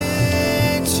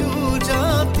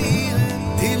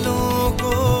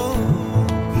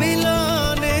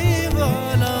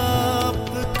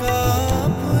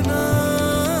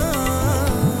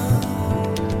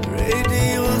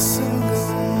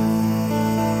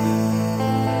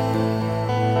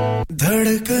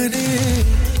धड़कनें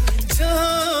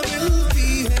जहाँ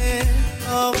मिलती है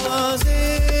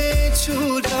आवाजें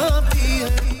छू जाती है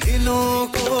दिलों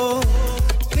को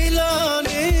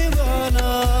मिलाने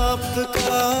वाला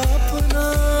आपका अपना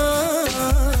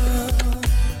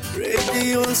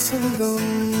radio Sangam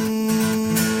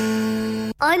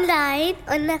Online,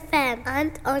 on FM,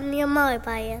 and on your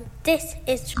mobile. This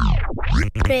is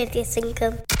Radio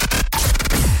Sangam.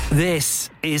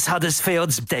 This is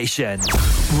Huddersfield's station,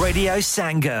 Radio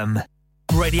Sangam.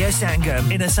 Radio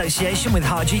Sangam, in association with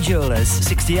Haji Jewellers,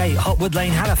 68 Hotwood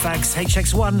Lane, Halifax,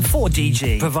 HX1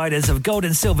 4DG. Providers of gold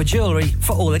and silver jewellery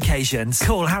for all occasions.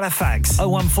 Call Halifax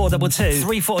 01422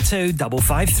 342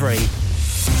 553.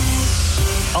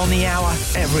 On the hour,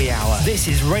 every hour. This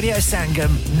is Radio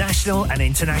Sangam, national and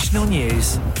international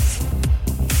news.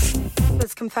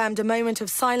 Has confirmed a moment of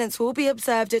silence will be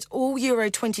observed at all Euro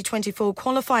 2024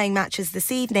 qualifying matches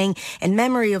this evening in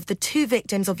memory of the 2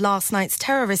 victims of last night's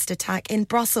terrorist attack in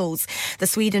Brussels. The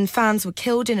Sweden fans were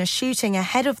killed in a shooting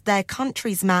ahead of their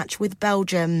country's match with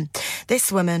Belgium. This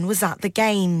woman was at the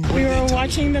game. We were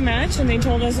watching the match and they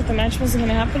told us that the match wasn't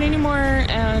going to happen anymore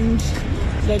and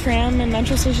the tram and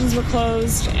metro stations were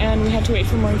closed and we had to wait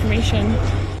for more information.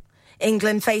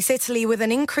 England face Italy with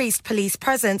an increased police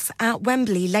presence at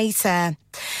Wembley later.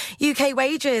 UK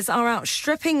wages are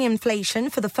outstripping inflation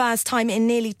for the first time in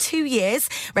nearly 2 years.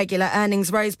 Regular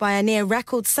earnings rose by a near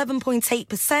record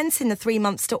 7.8% in the 3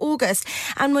 months to August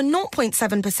and were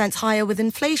 0.7% higher with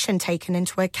inflation taken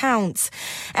into account.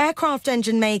 Aircraft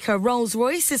engine maker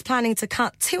Rolls-Royce is planning to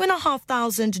cut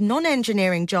 2,500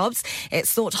 non-engineering jobs.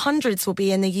 It's thought hundreds will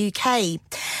be in the UK.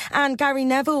 And Gary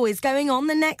Neville is going on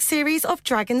the next series of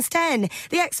Dragon's Den.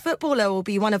 The ex-footballer will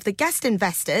be one of the guest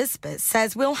investors, but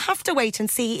says we'll have to wait and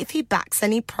see if he backs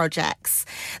any projects.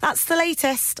 That's the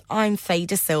latest. I'm Faye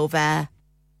De Silva.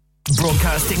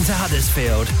 Broadcasting to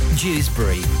Huddersfield,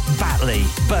 Dewsbury, Batley,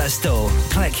 Birstall,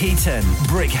 Cleckheaton,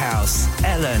 Brickhouse,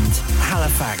 Elland,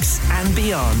 Halifax and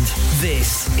beyond.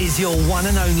 This is your one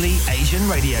and only Asian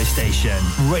radio station.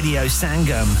 Radio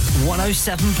Sangam,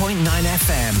 107.9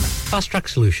 FM. Fast Track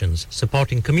Solutions,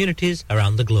 supporting communities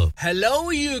around the globe.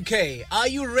 Hello UK, are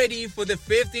you ready for the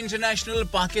 5th International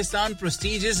Pakistan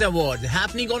Prestigious Award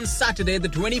happening on Saturday the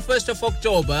 21st of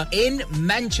October in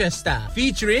Manchester,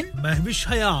 featuring Mehwish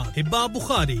Hayat, Hibba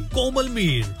Bukhari, Komal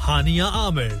Mir, Hania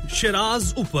Amir,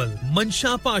 Shiraz Upal,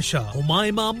 Mansha Pasha,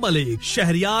 Humayma Malik,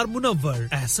 Shahriyar Munawwar,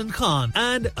 Ahsan Khan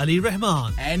and Ali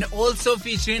Rahman. And also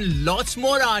featuring lots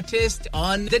more artists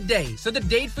on the day. So the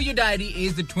date for your diary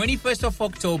is the 21st of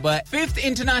October, 5th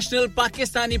International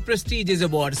Pakistani Prestigious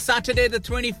Award, Saturday the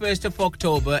 21st of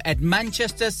October at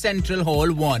Manchester Central Hall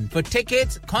 1. For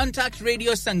tickets, contact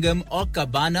Radio Sangam or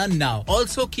Cabana now.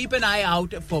 Also keep an eye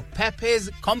out for Pepe's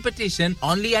competition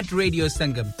only at Radio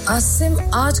Sangam. Asim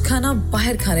आज खाना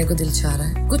बाहर खाने को दिल चाह रहा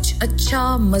है कुछ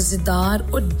अच्छा मजेदार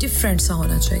और डिफरेंट सा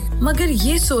होना चाहिए मगर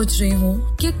ये सोच रही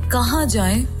हूँ कि कहाँ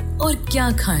जाएं और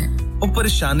क्या खाएं ओ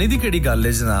परेशानी दी केड़ी गल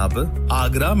है जनाब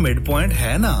आगरा मिड पॉइंट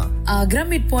है ना आगरा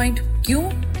मिड पॉइंट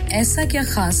क्यों ऐसा क्या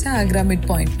खास है आगरा मिड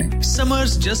पॉइंट में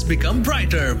Summers just become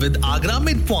brighter with Agra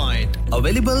Midpoint.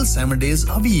 Available 7 days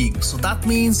a week. So that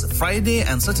means Friday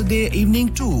and Saturday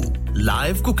evening too.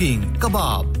 Live cooking,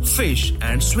 kebab, fish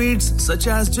and sweets such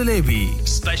as jalebi.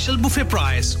 Special buffet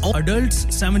price. Adults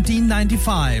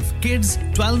 $17.95, kids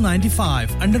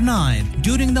 $12.95 under 9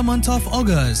 during the month of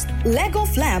August. Leg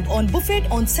of lamb on buffet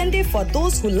on Sunday for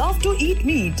those who love to eat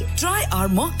meat. Try our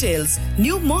mocktails.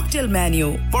 New mocktail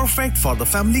menu. Perfect for the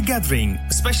family gathering,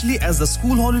 especially as the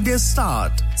school holidays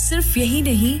start. सिर्फ यही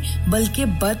नहीं बल्कि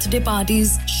birthday parties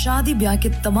शादी ब्याह के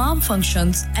तमाम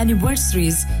functions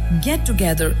anniversaries get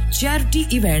together charity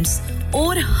events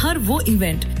और हर वो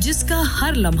इवेंट जिसका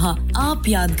हर लम्हा आप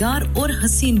यादगार और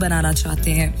हसीन बनाना चाहते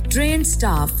हैं ट्रेन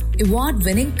स्टाफ अवार्ड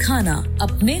विनिंग खाना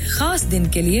अपने खास दिन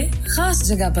के लिए खास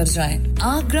जगह पर जाएं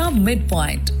Agra mid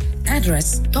point Address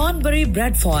Thornbury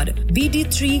Bradford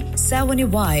BD3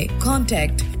 7Y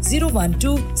Contact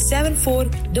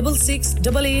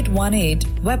 01274668818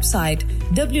 Website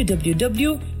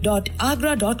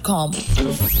www.agra.com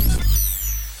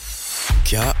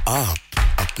क्या आप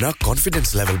अपना कॉन्फिडेंस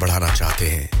लेवल बढ़ाना चाहते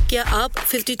हैं क्या आप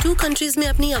 52 कंट्रीज में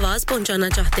अपनी आवाज पहुंचाना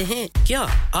चाहते हैं क्या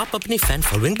आप अपनी फैन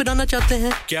फॉलोइंग बढ़ाना चाहते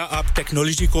हैं क्या आप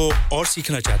टेक्नोलॉजी को और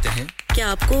सीखना चाहते हैं क्या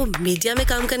आपको मीडिया में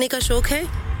काम करने का शौक है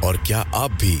और क्या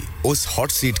आप भी उस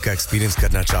हॉट सीट का एक्सपीरियंस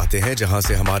करना चाहते हैं जहां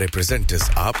से हमारे प्रेजेंटर्स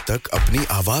आप तक अपनी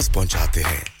आवाज पहुंचाते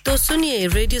हैं तो सुनिए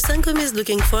radio Sangam is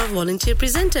looking for volunteer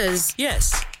presenters yes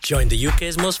Join the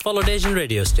UK's most followed Asian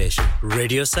radio station,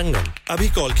 Radio Sangam.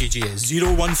 Abhi call kijiye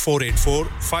 01484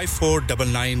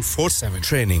 549947.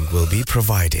 Training will be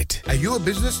provided. Are you a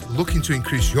business looking to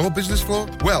increase your business flow?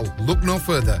 Well, look no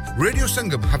further. Radio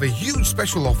Sangam have a huge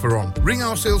special offer on. Ring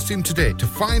our sales team today to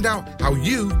find out how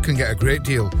you can get a great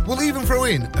deal. We'll even throw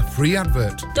in a free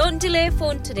advert. Don't delay,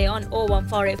 phone today on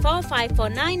 01484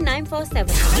 549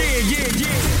 947. Yeah.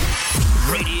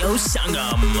 Radio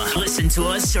Sangam. Listen to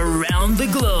us around the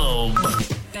globe.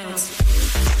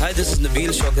 Hi, this is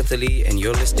Nabeel Shaukat Ali and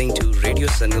you're listening to Radio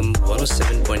Sangam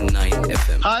 107.9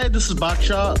 FM. Hi, this is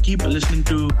Baksha. Keep listening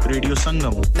to Radio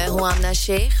Sangam. मैं हूँ आमना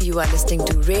Sheikh. You are listening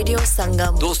to Radio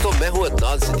Sangam. दोस्तों मैं हूँ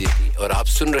अदनान सिद्दीकी और आप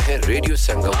सुन रहे हैं radio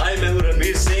संगम. Hi, मैं हूँ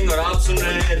रणवीर सिंह और आप सुन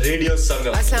रहे हैं रेडियो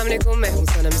संगम. अस्सलाम वालेकुम, मैं हूँ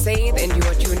सनम Saeed and you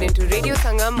are tuned into Radio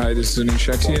Sangam. Hi, this is Sunil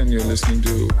Shakti and you're listening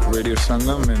to Radio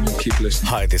Sangam and keep listening.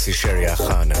 Hi, this is Sharia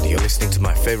Khan and you're listening to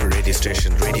my favorite radio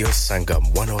station, Radio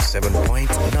Sangam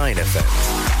 107.9 FM.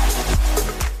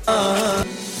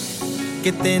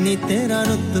 किते नी तेरा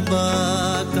रुतबा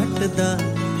कटदा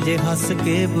जे हंस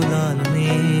के बुला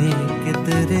लने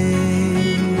किधरे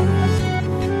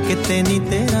किते नी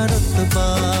तेरा रुतबा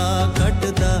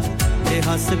कटदा जे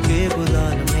हंस के बुला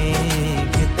लने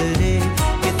किधरे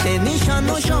किते नी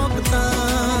शानो शौकता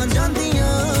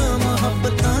जांदियां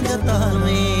मोहब्बतां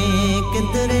जतावे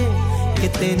किधरे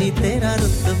किते नी तेरा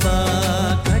रुतबा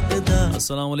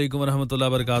अस्सलाम वालेकुम व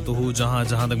रहमतुल्लाहि व बरकातहू जहां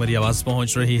तक मेरी आवाज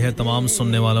पहुंच रही है तमाम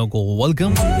सुनने वालों को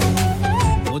वेलकम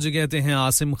मुझे कहते हैं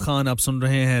आसिम खान आप सुन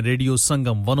रहे हैं रेडियो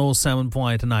संगम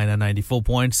 107.9 and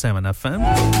 94.7 FM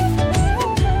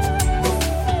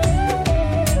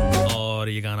और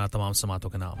ये गाना तमाम समातों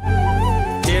के नाम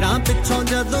तेरा पिछों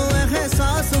जदों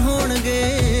एहसास होणगे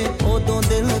ओदों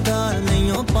दिलदार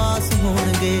नहींओ पास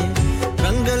होणगे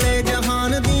रंगले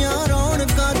जहान दियां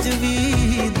रौनकां च वी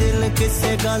दिल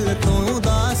किसे गल तो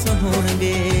उदास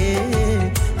होणगे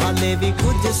हाले भी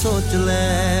कुछ सोच ले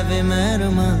वे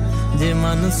महरमा जे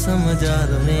मन समझा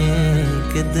रवे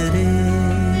किधरे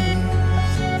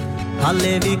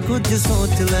हाले भी कुछ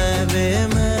सोच ले वे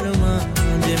महरमा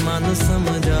जे मन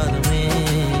समझा रवे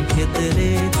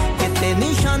किधरे किते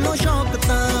निशानो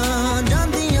शौकतां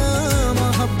जांदियां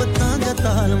मोहब्बतां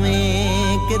जतालवे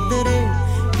किधरे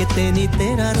किते नी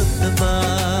तेरा रुतबा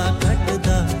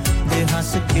घटदा जे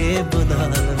हंस के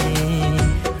बुलावे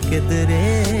किधरे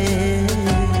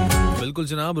बिल्कुल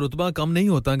जनाब रुतबा कम नहीं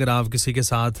होता अगर आप किसी के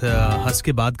साथ हंस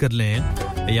के बात कर लें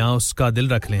या उसका दिल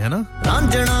रख लें है ना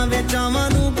रांझणा वे चावां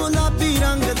नू गुलाबी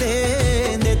रंग दे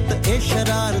नित ए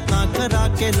शरारतां करा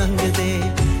के लंघ दे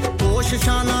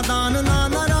कोशिशां दान ना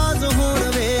नाराज होण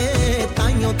वे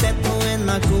ताइयों तैथों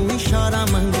इना कोई इशारा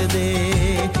मंग दे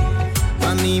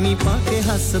नीवी पाके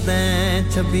हसदे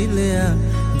छबीलिया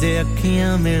जे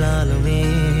अखियां मिला लवे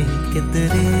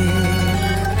किधरे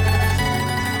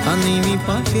नीवी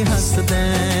पाके हसदे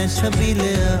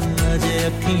छबीलिया जे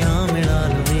अखियां मिला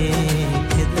लवे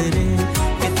किधरे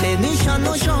किते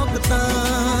निशानो शौकतां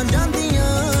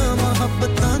जांदियां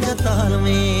मोहब्बतां जता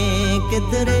लवे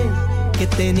किधरे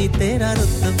किते नी तेरा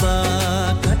रुतबा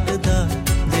घटदा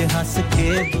जे हंस के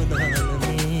बुला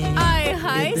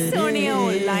हाय सोनिया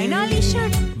लाइन वाली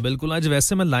शर्ट बिल्कुल आज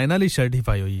वैसे मैं लाइन वाली शर्ट ही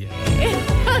पाई हुई है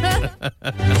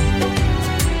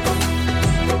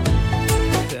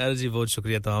यार जी बहुत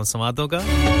शुक्रिया तमाम समातों का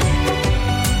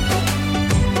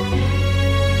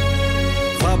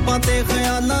पापा ते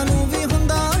ख्यालां नू भी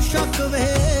हुंदा शक वे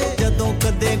जदों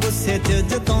कदे गुस्से च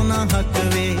जतौना हक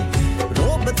वे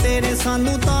रोब तेरे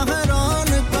सानू तां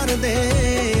हैरान कर दे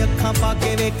अखां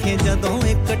पाके वेखे जदों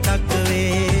एक टक वे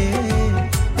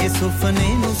सुपने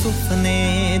नु सुपने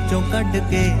चों कढ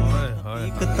के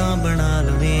हकीकतां बना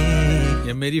लवे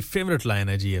ये मेरी फेवरेट लाइन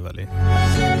है जी ये वाले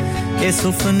ए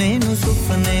सुपने नु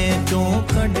सुपने चों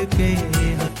कढ के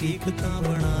हकीकतां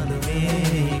बना लवे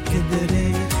किधरे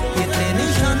किते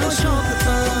निशानो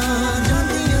शौकतां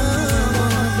जांदियां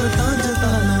मोहब्बतां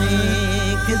जतावे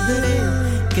किधरे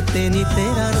किते नी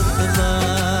तेरा रुतबा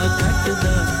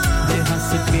घटदा जे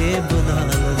हंस के बुला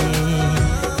लवे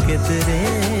किधरे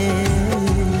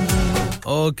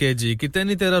ओके जी कितने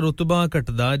नहीं तेरा रुतबा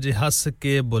कटदा जे हंस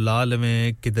के बुला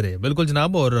लवें किधरे बिल्कुल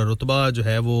जनाब और रुतबा जो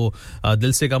है वो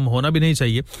दिल से कम होना भी नहीं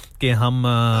चाहिए कि हम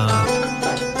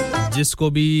जिसको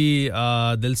भी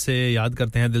दिल से याद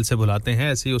करते हैं दिल से भुलाते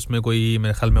हैं ऐसे ही उसमें कोई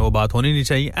मेरे ख्याल में वो बात होनी नहीं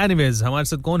चाहिए एनीवेज हमारे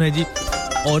साथ कौन है जी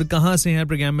और कहां से हैं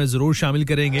प्रोग्राम में जरूर शामिल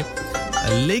करेंगे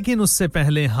लेकिन उससे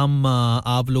पहले हम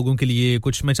आप लोगों के लिए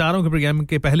कुछ मैं चाह रहा हूं कि प्रोग्राम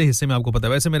के पहले हिस्से में आपको पता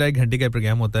है वैसे मेरा 1 घंटे का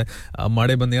प्रोग्राम होता है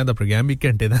माड़े बंदियां दा प्रोग्राम भी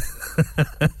घंटे दा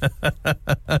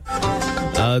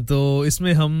तो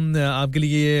इसमें हम आपके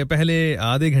लिए पहले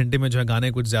आधे घंटे में जो है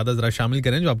गाने कुछ ज्यादा जरा शामिल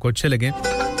करें जो आपको अच्छे लगे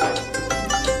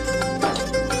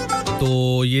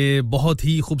तो ये बहुत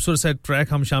ही खूबसूरत सा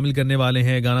ट्रैक हम शामिल करने वाले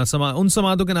हैं गाना उन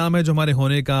समातों के नाम है जो हमारे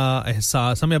होने का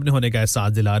एहसास हमें अपने होने का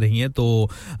एहसास दिला रही हैं तो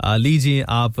लीजिए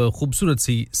आप खूबसूरत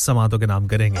सी समातों के नाम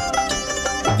करेंगे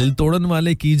दिल तोड़न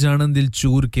वाले की जानन दिल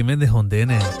चूर किवें दे होंदे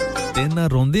ने ते ना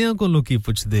रोंदियां कोलों की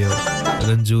पुछदे हो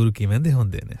रंजूर किवें दे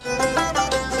होंदे ने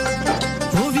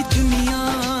वो भी दुनिया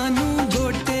नू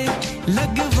गोटे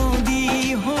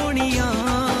लगवांदी होणियां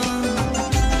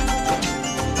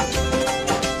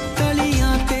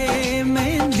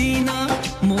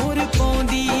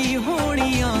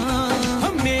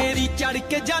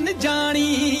के जन जानी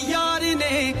यार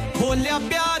ने खोलिया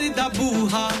प्यार दा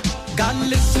बूहा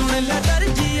गल सुन ले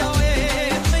दर्जिया ओए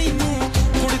मैनू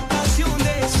कुड़ता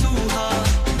सिउंदे सूहा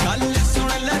गल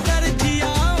सुन ले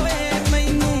दर्जिया ओए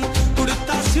मैनू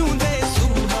कुड़ता सिउंदे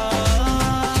सूहा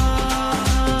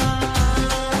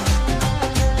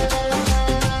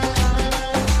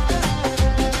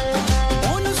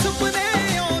ओनु सुपने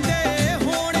आउंदे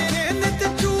होणे ने नित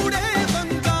चूड़े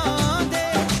बंगां दे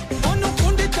ओनु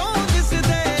कुंड चों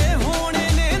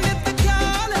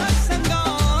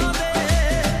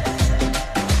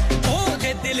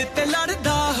दिल ते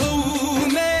लड़दा हूँ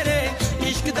मेरे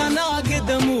इश्क दा नाग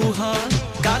दमूहा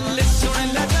गल सुन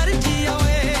ले दर्जिया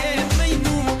ओए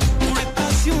मैनू कुड़ता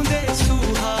सिउंदे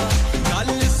सूहा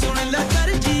गल सुन ले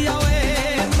दर्जिया ओए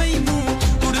मैनू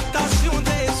कुड़ता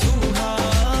सिउंदे सूहा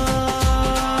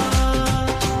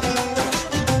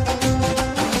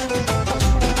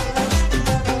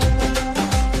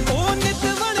ओ नित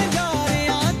बन जा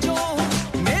रियां चों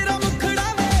मेरा मुखड़ा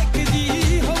वेख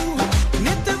जी हो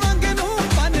नित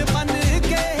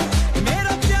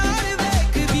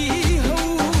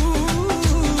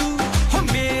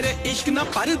ना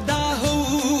परदा हो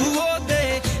ओदे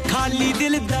खाली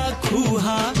दिल दा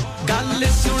खूहा गल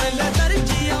सुन ले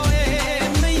दर्जिया ओए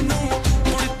मैनू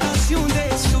कुड़ता सिउंदे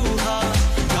सूहा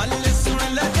गल सुन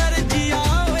ले दर्जिया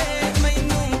ओए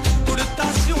मैनू कुड़ता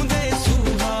सिउंदे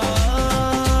सूहा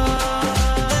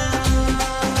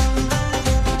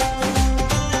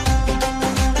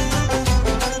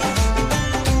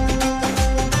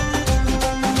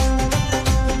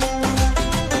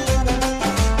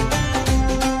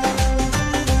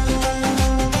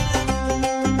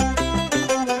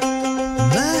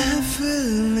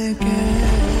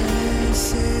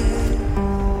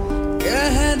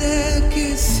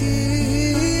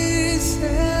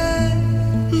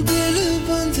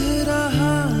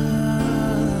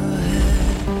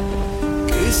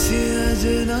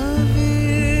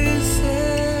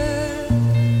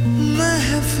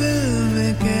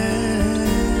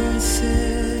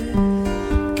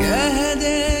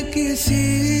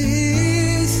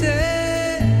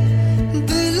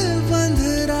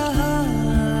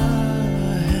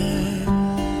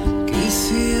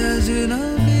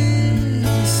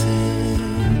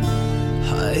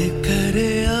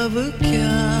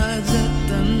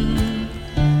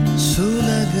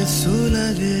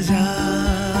सुलग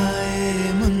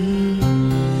जाए मन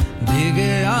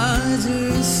भीगे आज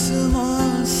इस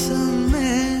मौसम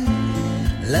में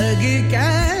लगी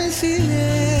कैसी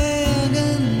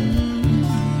लगन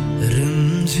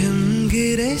रिमझिम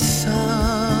गिरे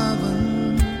सावन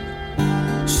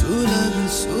सुलग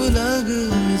सुलग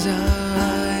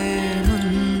जाए मन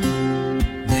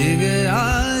भीगे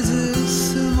आज इस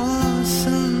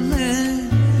मौसम में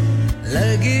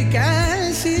लगी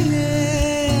कैसी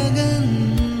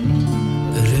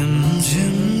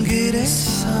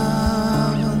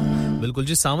बिल्कुल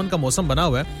जी सावन का मौसम बना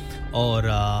हुआ है और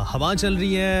हवा चल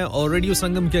रही है और रेडियो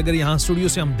संगम के अगर यहाँ स्टूडियो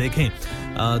से हम देखें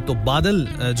तो बादल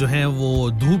जो हैं वो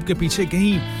धूप के पीछे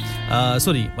कहीं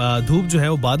धूप जो है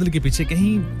वो बादल के पीछे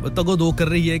कहीं तगो-दो कर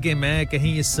रही है कि मैं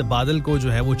कहीं इस बादल को जो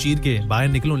है वो चीर के बाहर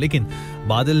निकलूं लेकिन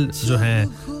बादल जो हैं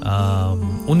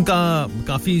उनका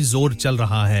काफी जोर चल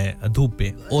रहा है धूप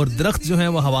पे और दरख्त जो हैं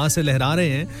वो हवा से लहरा रहे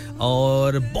हैं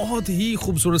और बहुत ही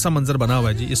खूबसूरत सा मंजर बना हुआ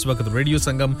है जी इस वक्त रेडियो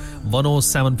संगम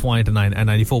 107.9 and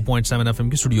 94.7 एफएम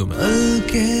की स्टूडियो में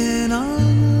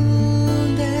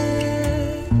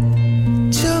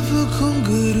जब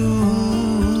घुंघरू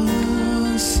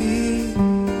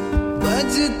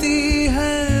बजती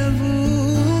है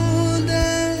बूंदे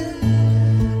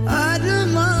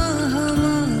अरमां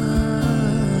हमारे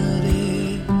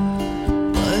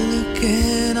पलके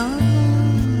ना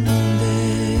दे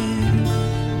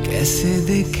कैसे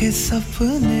देखे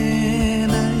सपने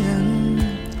नयन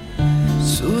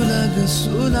सुलग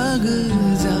सुलग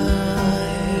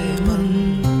जाए मन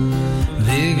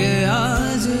भीगे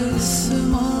आज इस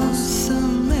मौसम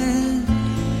में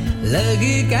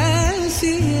लगी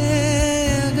कैसी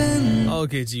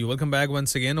ओके जी, वेलकम बैक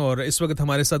वंस अगेन। और इस वक्त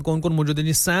हमारे साथ कौन-कौन मौजूद है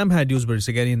जी? सैम है ड्यूसबरी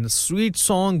से, कह रही है स्वीट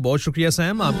सॉन्ग, बहुत शुक्रिया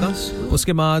सैम आपका।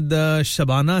 उसके बाद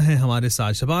शबाना है हमारे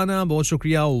साथ। शबाना बहुत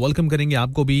शुक्रिया, वेलकम करेंगे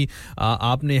आपको भी।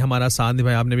 आपने हमारा साथ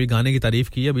निभाया, आपने भी गाने की तारीफ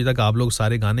की। अभी तक आप लोग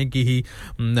सारे गाने की ही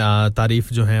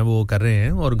तारीफ जो है वो कर रहे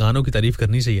हैं, और गानों की तारीफ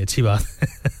करनी चाहिए, अच्छी बात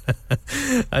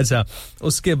अच्छा,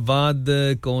 उसके बाद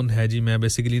कौन है जी? मैं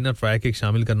बेसिकली ना ट्रैक एक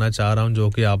शामिल करना चाह रहा हूं जो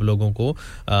कि आप लोगों को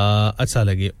अच्छा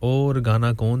लगे। और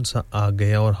गाना कौन सा आ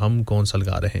गया और हम कौन सा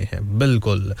लगा रहे हैं?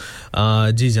 बिल्कुल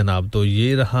जी जनाब, तो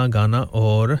ये रहा गाना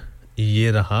और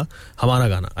ये रहा हमारा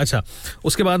गाना। अच्छा,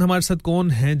 उसके बाद हमारे साथ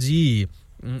कौन है जी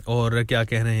और क्या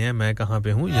कह रहे हैं? मैं कहाँ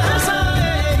पे हूँ?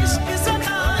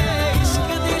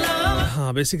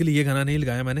 हाँ, बेसिकली ये गाना नहीं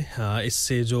लगाया मैंने।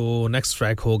 इससे जो नेक्स्ट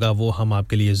ट्रैक होगा वो हम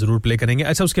आपके लिए ज़रूर प्ले करेंगे।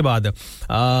 अच्छा, उसके बाद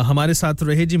हमारे साथ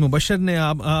रहे जी मुबशर ने।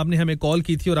 आपने हमें कॉल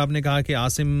की थी और आपने कहा कि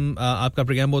आसिम आपका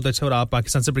प्रोग्राम बहुत अच्छा और आप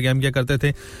पाकिस्तान से प्रोग्राम किया करते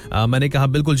थे। मैंने कहा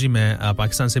बिल्कुल जी, मैं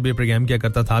पाकिस्तान से भी प्रोग्राम किया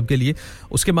करता था आपके लिए।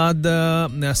 उसके बाद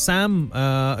सैम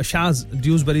शाज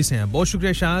ड्यूसबरी से हैं। बहुत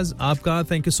शुक्रिया शाज आपका,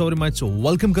 thank you so very much,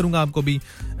 welcome करूँगा आपको भी।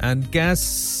 एंड कैस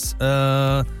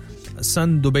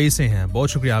सन दुबई से हैं, बहुत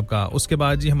शुक्रिया आपका। उसके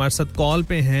बाद जी हमारे साथ कॉल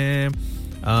पे हैं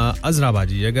अजरा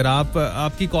बाजी। अगर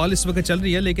आपकी कॉल इस वक्त चल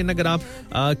रही है, लेकिन अगर आप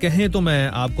कहें तो मैं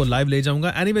आपको लाइव ले जाऊंगा।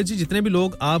 एनीवे जी, जितने भी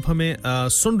लोग आप हमें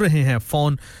सुन रहे हैं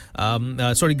फोन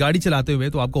गाड़ी चलाते हुए,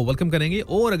 तो आपको वेलकम करेंगे।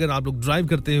 और अगर आप लोग ड्राइव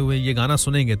करते हुए ये गाना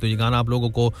सुनेंगे तो ये गाना आप लोगों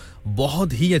को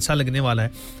बहुत ही अच्छा लगने वाला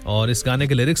है। और इस गाने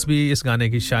के लिरिक्स भी, इस गाने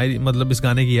की शायरी, मतलब इस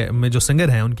गाने की में जो सिंगर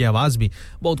हैं उनकी आवाज़ भी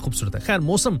बहुत खूबसूरत है। खैर,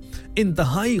 मौसम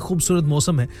इंतहाई खूबसूरत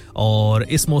मौसम है, और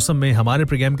इस मौसम में हमारे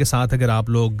प्रोग्राम के साथ अगर आप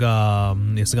लोग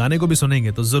इस गाने को भी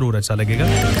सुनेंगे तो जरूर अच्छा लगेगा।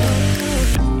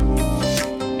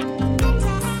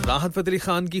 राहत फतेह अली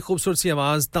खान की खूबसूरत सी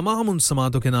आवाज तमाम उन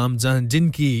समातों के नाम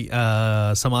जिनकी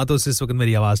समातों से इस वक्त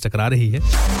मेरी आवाज टकरा रही है।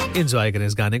 एंजॉय करें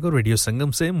इस गाने को रेडियो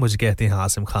संगम से। मुझे कहते हैं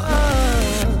आसिम खान।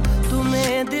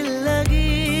 तुम्हें दिल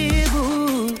लगी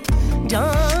भूल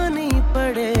जानी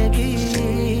पड़ेगी,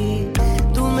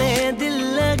 तुम्हें दिल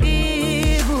लगी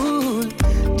भूल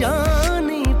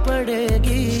जानी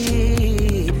पड़ेगी।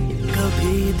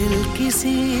 कभी दिल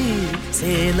किसी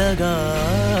से लगा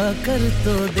कर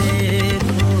तो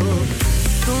देखो,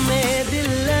 तुम्हें दिल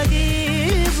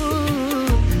लगी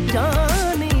भूल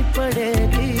जानी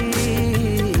पड़ेगी।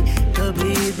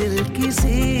 कभी दिल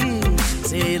किसी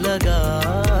से लगा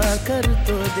कर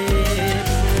तो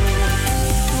देखो,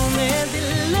 तुम्हें दिल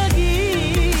लगी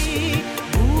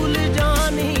भूल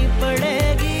जानी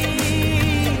पड़ेगी।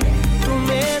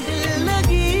 तुम्हें दिल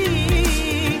लगी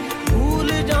भूल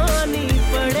जानी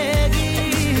पड़ेगी।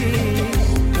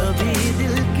 कभी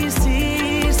दिल किसी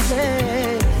से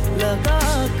लगा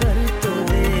कर तो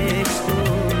देखो,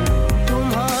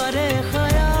 तुम्हारे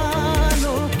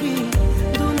ख्यालों की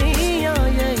दुनिया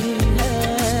यही है।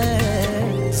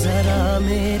 जरा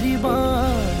मेरी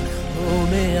बाहों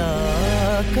में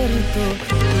आकर तो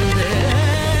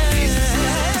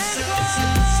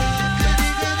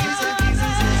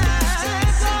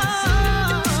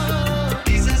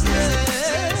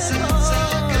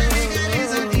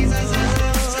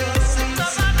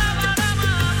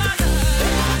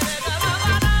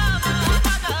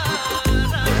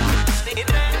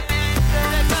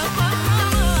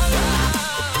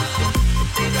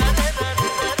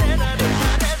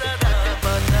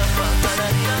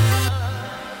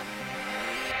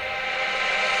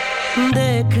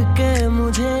देख के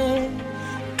मुझे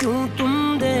क्यों तुम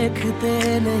देखते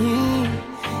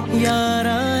नहीं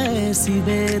यारा, ऐसी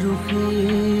बेरुखी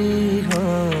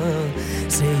हाँ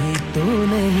सही तो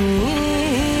नहीं।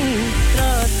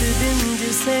 रात दिन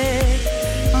जिसे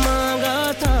मांगा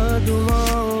था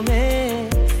दुआओं में,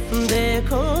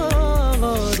 देखो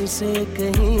गौर से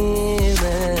कहीं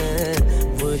मैं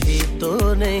वही तो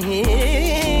नहीं।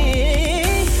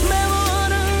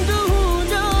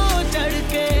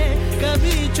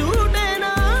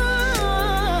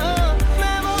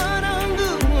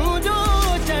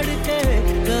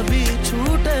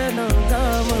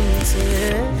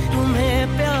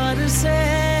 तुम्हें प्यार से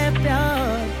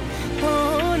प्यार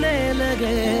होने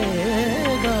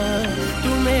लगेगा,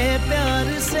 तुम्हें प्यार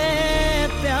से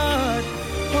प्यार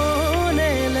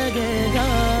होने लगेगा।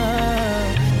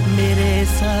 मेरे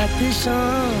साथ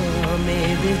शाम में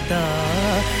बिता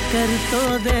कर तो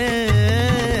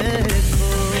देखो,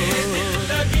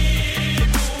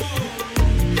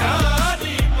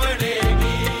 जानी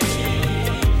पड़ेगी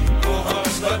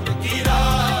मोहब्बत की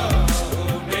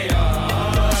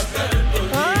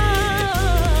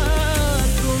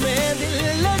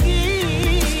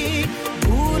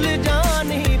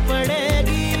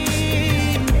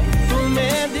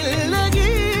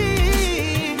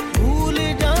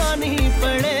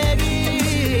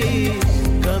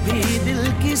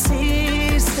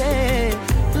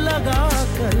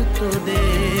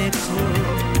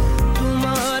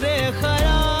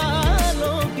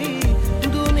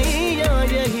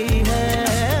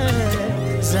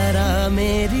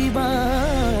मेरी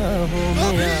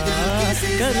बाहों में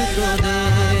आकर तो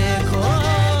देखो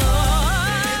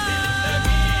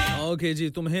ओके जी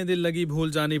तुम्हें दिल लगी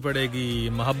भूल जानी पड़ेगी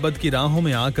मोहब्बत की राहों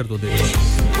में आकर तो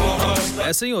देखो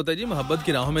ऐसे ही होता है जी मोहब्बत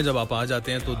की राहों में जब आप आ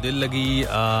जाते हैं तो दिल लगी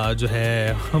जो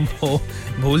है हम वो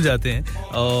भूल जाते हैं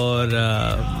और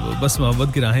बस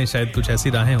मोहब्बत की राहें शायद कुछ ऐसी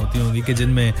राहें होती होंगी कि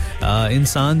जिनमें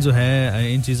इंसान जो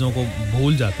है इन चीज़ों को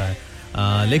भूल जाता है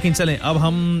लेकिन चलें अब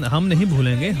हम नहीं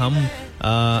भूलेंगे हम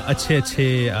अच्छे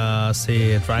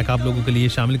से ट्रैक आप लोगों के लिए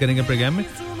शामिल करेंगे प्रोग्राम में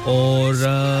और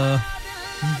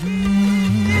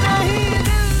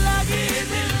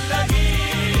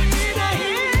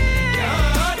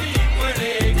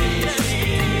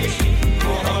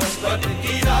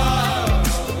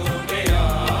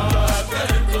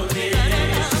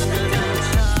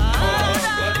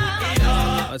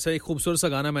अच्छा एक खूबसूरत सा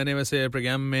गाना मैंने वैसे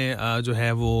प्रोग्राम में जो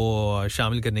है वो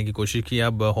शामिल करने की कोशिश की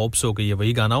अब होप्स हो कि ये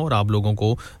वही गाना और आप लोगों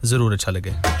को ज़रूर अच्छा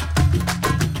लगे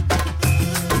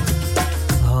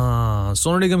हाँ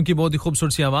सोनू निगम की बहुत ही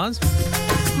खूबसूरत सी आवाज़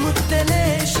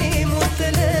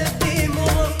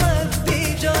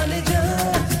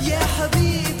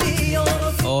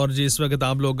और जी इस वक्त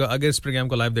आप लोग अगर इस प्रोग्राम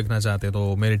को लाइव देखना चाहते हैं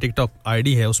तो मेरी टिकटॉक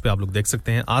आईडी है उस पे आप लोग देख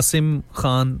सकते हैं आसिम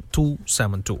खान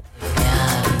 272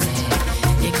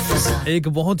 एक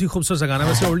बहुत ही खूबसूरत सा गाना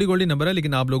वैसे ओल्डी गोल्डी नंबर है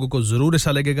लेकिन आप लोगों को जरूर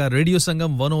अच्छा लगेगा रेडियो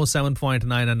संगम 107.9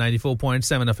 और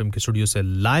 94.7 एफएम के स्टूडियो से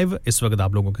लाइव इस वक्त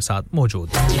आप लोगों के साथ मौजूद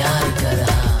प्यार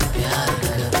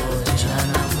करो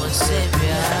जाना मुझसे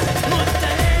प्यार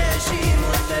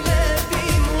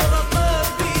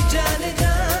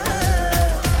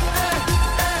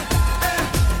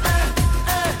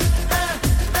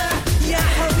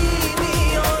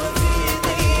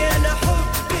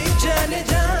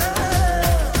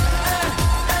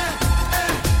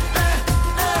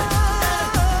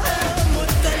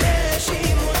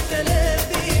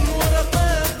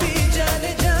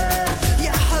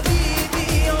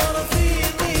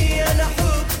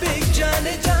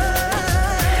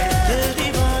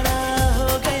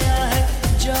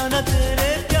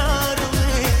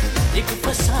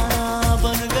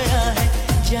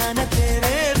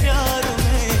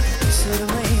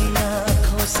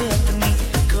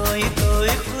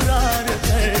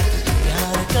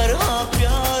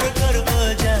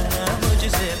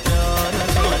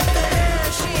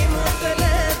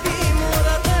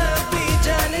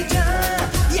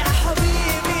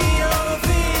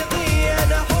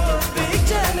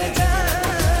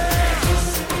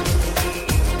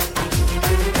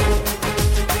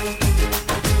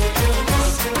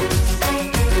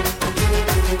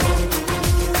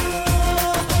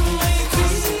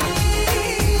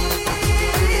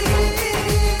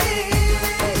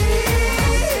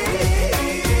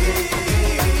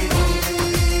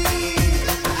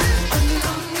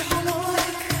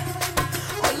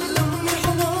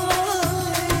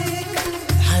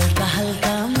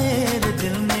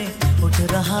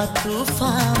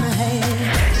तूफान है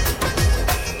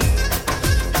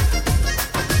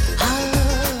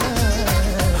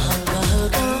हल्का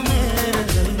हल्का मेरे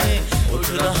दिल में उठ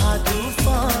रहा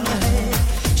तूफान है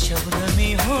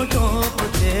शबनमी होठों को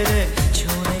तेरे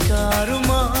छूने का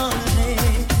अरमान है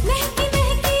महकी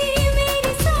महकी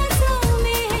मेरी सांसों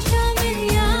में है शामिल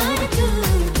यार तू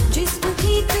जिस्म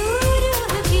की तू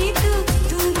रूह की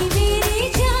तू ही मेरी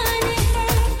जान है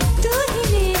तू ही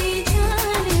मेरी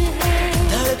जान है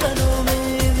धड़कनों में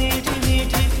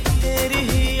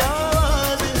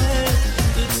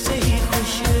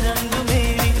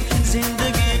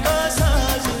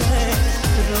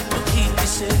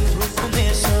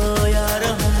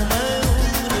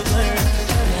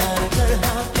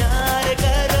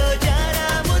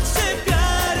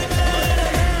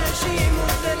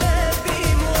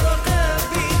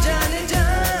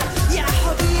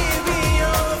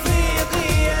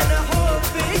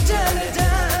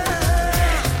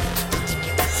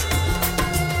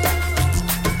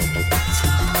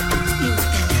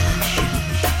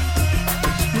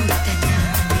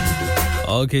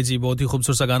ओके जी बहुत ही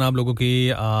खूबसूरत सा गाना आप लोगों की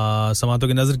समातों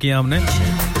की नजर किया हमने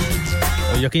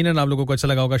और यकीनन आप लोगों को अच्छा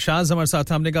लगा होगा शाज हमारे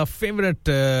साथ हमने का फेवरेट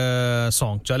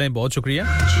सॉन्ग चलें बहुत शुक्रिया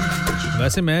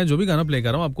वैसे मैं जो भी गाना प्ले कर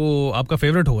रहा हूँ आपको आपका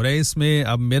फेवरेट हो रहा है इसमें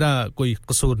अब मेरा कोई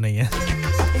कसूर नहीं है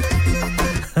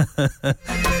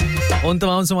उन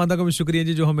तमाम समातों को भी शुक्रिया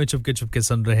जी जो हमें चुपके चुपके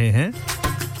सुन रहे हैं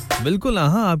बिल्कुल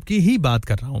हाँ आपकी ही बात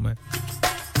कर रहा हूँ मैं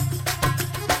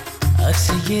अक्स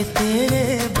ये तेरे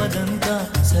बदन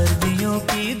का सर्दियों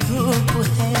की धूप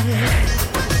है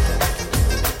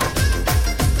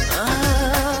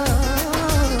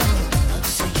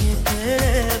अक्स ये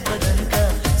तेरे बदन का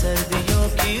सर्दियों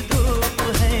की धूप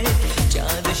है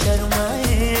चांद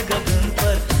शर्माए गगन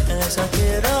कैसा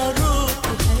तेरा रूप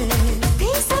है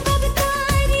बेसबब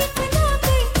तारीफ ना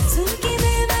कर सुन के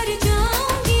मैं मर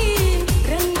जाऊंगी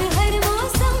रंग हर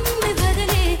मौसम में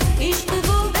बदले इश्क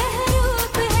वो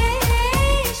बहरूप है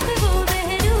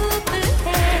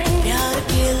प्यार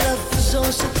के लफ्जों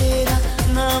से तेरा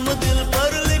नाम दिल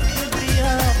पर लिख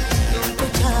दिया तुमको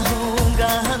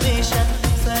चाहूंगा हमेशा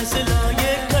फैसला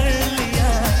ये कर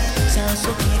लिया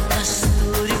सांसों की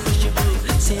कस्तूरी खुशबू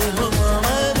से हो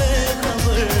मैं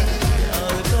बेखबर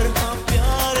प्यार करना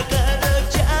प्यार कर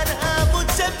जाना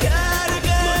मुझसे प्यार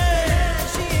कर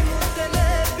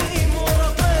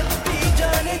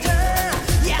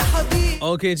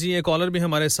ओके जी ये कॉलर भी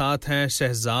हमारे साथ हैं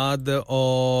शहजाद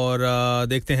और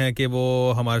देखते हैं कि वो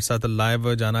हमारे साथ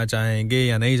लाइव जाना चाहेंगे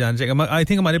या नहीं जाना चाहेंगे आई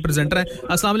थिंक हमारे प्रेजेंटर हैं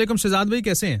अस्सलाम वालेकुम शहजाद भाई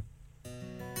कैसे हैं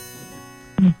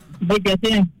भाई कैसे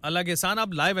हैं अल्लाह के एहसान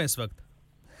आप लाइव हैं इस वक्त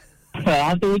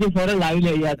हाँ तो मुझे फौरन लाइव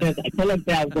ले जाते हैं अच्छा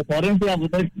लगता है आपको फौरन से आप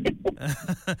उधर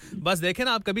बस देखें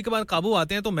ना आप कभी कभार काबू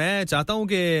आते हैं तो मैं चाहता हूँ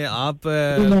कि आप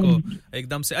को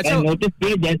एकदम से अच्छा नोटिस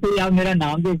किए जैसे ही आप मेरा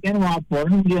नाम देखते हैं आप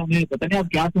फौरन मुझे हमें पता नहीं आप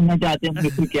क्या सुनना चाहते हैं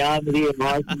मुझे क्या मेरी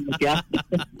आवाज क्या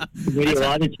मेरी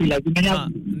आवाज अच्छी लगी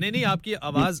मैंने नहीं आपकी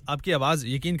आवाज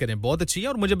यकीन करें बहुत अच्छी है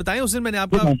और मुझे बताएं उस दिन मैंने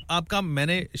आपका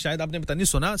मैंने शायद आपने पता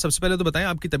नहीं सुना सबसे पहले तो बताएं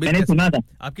आपकी तबीयत सुना था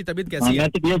आपकी तबीयत कैसी है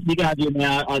ठीक है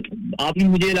आपने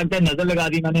मुझे लगता है नजर लगा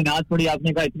दी मैंने नाच पड़ी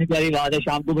आपने कहा इतनी प्यारी आवाज है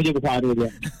शाम को मुझे बुखार हो गया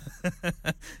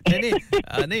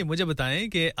नहीं मुझे बताएं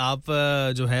कि आप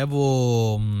जो है वो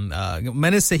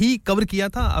मैंने सही कवर किया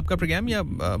था आपका प्रोग्राम या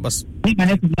बस नहीं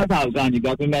मैंने सुना था आपका जी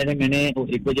क्योंकि मैंने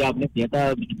 1 बजे आपने किया था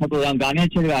प्रोग्राम गाने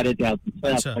अच्छे गा रहे थे आप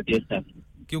आपका टेस्ट है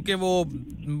क्योंकि वो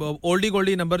ओल्डी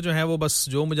गोल्डी नंबर जो है वो बस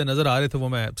जो मुझे नजर आ रहे थे वो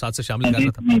मैं साथ से शामिल कर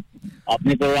रहा था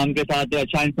आपने प्रोग्राम के साथ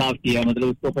अच्छा इंसाफ किया मतलब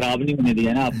उसको खराब नहीं होने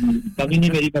दिया ना आपने कभी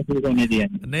नहीं मेरी महसूस होने दिया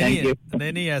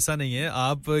नहीं ऐसा नहीं है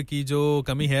आपकी जो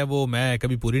कमी है वो मैं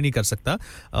कभी पूरी नहीं कर सकता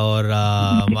और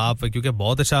आप क्योंकि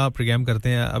बहुत अच्छा प्रोग्राम करते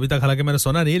हैं अभी तक हालांकि मैंने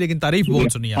सुना नहीं लेकिन तारीफ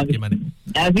बहुत सुनी है आपकी मैंने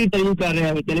ऐसी तारीफ कर रहे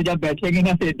हैं चले जब बैठेंगे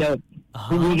ना फिर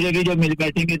दूसरे जो मिल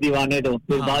बैठेंगे दीवाने तो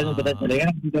फिर बाद में पता चलेगा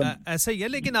ना ऐसा ही है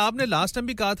लेकिन आपने लास्ट टाइम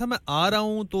भी कहा था मैं आ रहा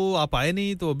हूँ तो आप आए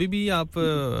नहीं तो अभी भी आप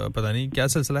पता नहीं क्या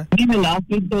सिलसिला है नहीं मैं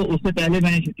लास्ट वीक तो उससे पहले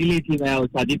मैंने छुट्टी ली थी मैं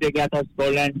शादी पे गया था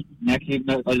स्कॉटलैंड नेक्स्ट वीक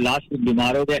में और लास्ट वीक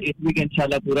बीमार हो गया इस वीक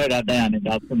इंशाल्लाह पूरा इरादा है आने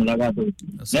का आपसे मुलाकात हो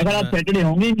मैं आप सैटरडे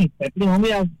होंगे नहीं सैटरडे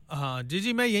होंगे आप हाँ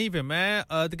जी मैं यहीं पे मैं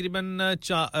तकरीबन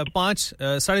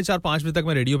 4:30-5 बजे तक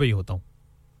मैं रेडियो पे ही होता हूँ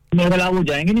अगर आप वो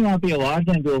जाएंगे नहीं वहाँ पे अवार्ड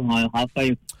हैं जो हाफ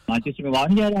टाइम मैनचेस्टर में वहाँ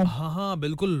नहीं जा रहा हाँ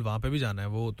बिल्कुल वहाँ पे भी जाना है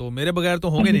वो तो मेरे बगैर तो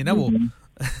होंगे नहीं ना वो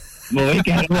वही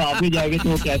कह रहा हूँ आप भी जाएंगे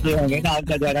तो कैसे होंगे ना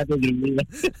आपका जाना तो जरूरी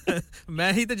है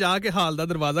मैं ही तो जाके हाल दा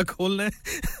दरवाजा खोलना है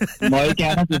मैं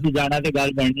कह रहा तुसी जाना ते गल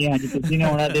बननी है तुसी ने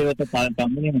होना ते वो तो काम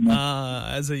नहीं होना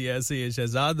हां ऐसे ही है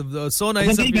Shahzad so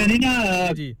nice of you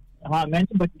जी हां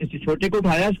मैंने बच्चे छोटे को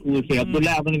उठाया स्कूल से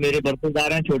अब्दुल्ला अपने मेरे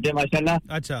बरकतदार हैं छोटे माशाल्लाह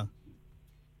अच्छा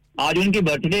आज उनकी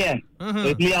बर्थडे है तो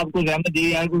इसलिए आपको रहमत दी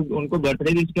यार उनको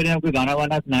बर्थडे विश करें आपको गाना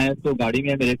वाना सुनाए तो गाड़ी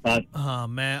में मेरे साथ हाँ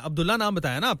मैं अब्दुल्ला नाम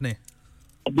बताया ना आपने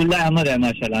अब्दुल्ला अहमद है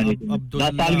माशाल्लाह जी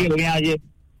 10 साल के हो गए आज ये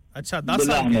अच्छा 10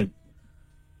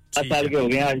 साल के हो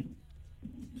गए आज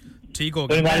ठीक हो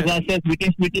गया हमारे पास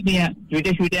स्वीटी नहीं है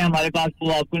स्वीटी हमारे पास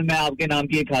तो आपको मैं आपके नाम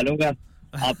की खा लूंगा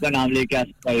आपका नाम लेके आ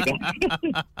सकता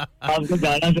आपको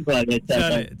गाना सुना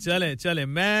दे चले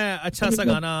मैं अच्छा सा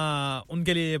गाना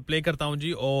उनके लिए प्ले करता हूँ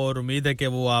जी और उम्मीद है कि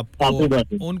वो आपको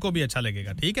उनको भी अच्छा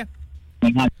लगेगा ठीक है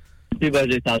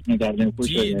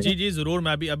जी जरूर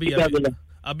मैं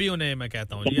अभी उन्हें मैं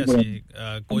कहता हूँ जी ऐसी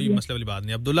कोई मसले वाली बात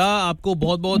नहीं अब्दुल्ला आपको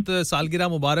बहुत बहुत सालगिरह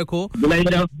मुबारक हो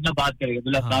बात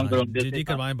करेंगे जी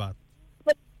करवाएं बात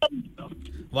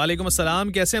वालेकुम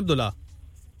अस्सलाम कैसे हैं अब्दुल्ला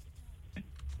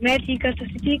मैं ठीक है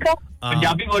ठीक है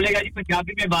पंजाबी बोलेगा जी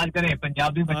पंजाबी में बात करें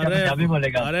पंजाबी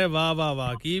बोलेगा अरे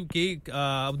वाह की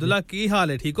अब्दुल्ला की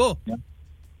हाल है ठीक हो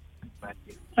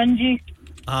हां जी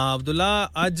हां अब्दुल्ला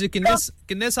आज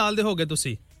किन्ने साल दे हो गए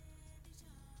तुसी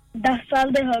 10 साल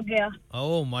दे हो गया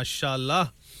ओ माशाल्लाह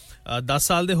 10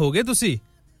 साल दे हो गए तुसी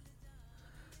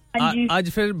आज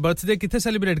फिर बर्थडे किथे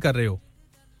सेलिब्रेट कर रहे हो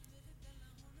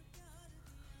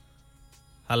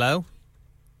हेलो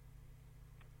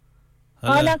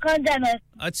खाना खान जाना है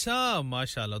अच्छा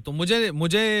माशाल्लाह तो मुझे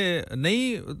नहीं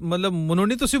मतलब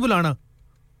मुनोनी तुसी बुलाना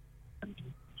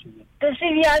तुसी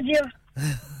भी आ जाओ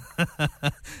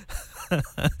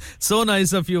so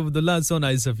nice of you Abdullah so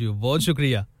nice of you बहुत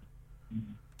शुक्रिया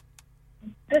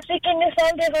तुसी कितने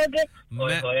साल दे हो गए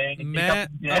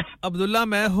मैं अब्दुल्ला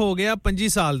मैं हो गया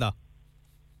 25 साल दा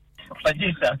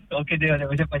 25 साल ओके दे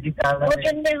मुझे 25 साल वो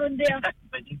कितने होंदे आ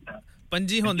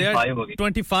 25 होंदे आ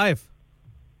 25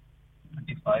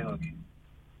 हो गए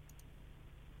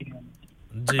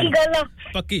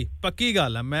जी पक्की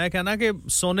गल है मैं कहना कि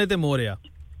सोने ते मोरिया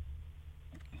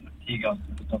ठीक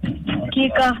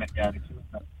है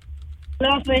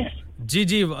अल्लाह हाफिज जी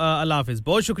जी अल्लाह हाफिज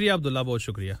बहुत शुक्रिया अब्दुल्ला बहुत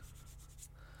शुक्रिया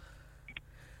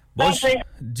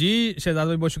जी शहजाद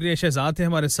भाई बहुत शुक्रिया शहजाद थे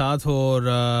हमारे साथ और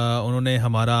उन्होंने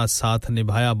हमारा साथ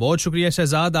निभाया बहुत शुक्रिया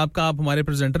शहजाद आपका आप हमारे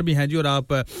प्रेजेंटर भी हैं जी और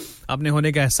आप अपने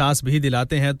होने का एहसास भी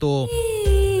दिलाते हैं तो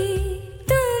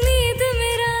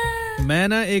मैं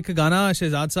ना एक गाना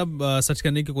शहजाद साहब सर्च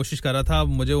करने की कोशिश कर रहा था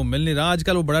मुझे वो मिल नहीं रहा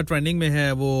आजकल वो बड़ा ट्रेंडिंग में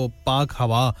है वो पाक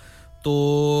हवा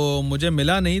तो मुझे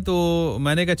मिला नहीं तो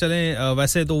मैंने कहा चलें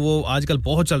वैसे तो वो आजकल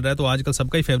बहुत चल रहा है तो आजकल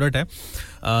सबका ही फेवरेट है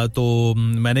तो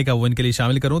मैंने कहा वो इनके लिए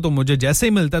शामिल करूं तो मुझे जैसे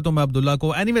ही मिलता है तो मैं अब्दुल्ला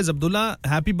को anyways Abdullah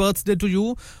happy birthday to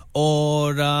you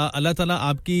और अल्लाह ताला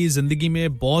आपकी ज़िंदगी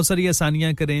में बहुत सारी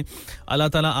आसानियां करें अल्लाह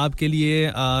ताला आपके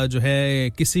लिए जो है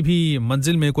किसी भी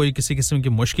मंजिल में कोई किसी किस्म की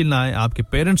मुश्किल ना आए आपके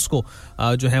पेरेंट्स को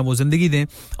जो है वो ज़िंदगी दें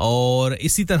और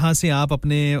इसी तरह से आप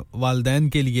अपने वालिदैन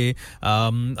के लिए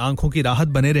आंखों की राहत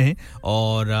बने रहें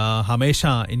और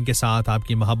हमेशा इनके साथ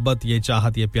आपकी मोहब्बत ये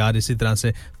चाहत ये प्यार इसी तरह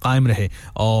से कायम रहे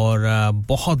और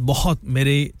बहुत बहुत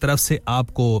मेरी तरफ से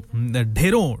आपको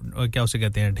ढेरों क्या उसे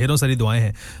कहते हैं ढेरों सारी दुआएं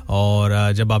हैं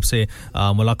और जब आपसे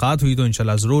मुलाकात हुई तो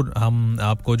इंशाल्लाह ज़रूर हम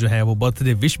आपको जो है वो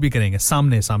बर्थडे विश भी करेंगे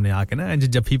सामने सामने आके ना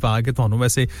जब भी आके ਤੁਹਾਨੂੰ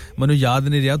वैसे ਮੈਨੂੰ याद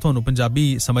नहीं रहा ਤੁਹਾਨੂੰ ਪੰਜਾਬੀ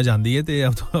ਸਮਝ ਆਂਦੀ ਹੈ ਤੇ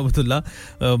ਅਬਦੁੱਲਾ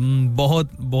ਬਹੁਤ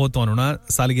ਬਹੁਤ ਤੁਹਾਨੂੰ ਨਾ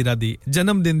ਸਾਲਗਿਰਾ ਦੀ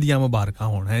ਜਨਮ ਦਿਨ ਦੀਆਂ ਮੁਬਾਰਕਾਂ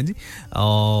ਹੋਣ ਹੈ ਜੀ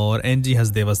और एनजी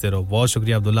हंसदे वसदे रहो बहुत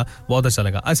शुक्रिया अब्दुल्ला बहुत अच्छा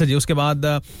लगा अच्छा जी उसके बाद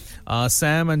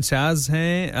सैम एंड शाज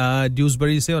हैं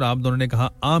ड्यूसबरी से और आप दोनों ने कहा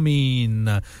आमीन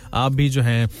आप भी जो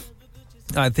हैं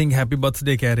आई थिंक हैप्पी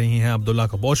बर्थडे कह रही हैं अब्दुल्ला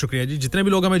को बहुत शुक्रिया जी जितने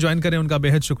भी लोग हमें ज्वाइन करें उनका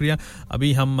बेहद शुक्रिया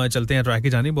अभी हम चलते हैं ट्रैक की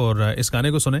जानिब और इस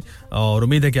गाने को सुने और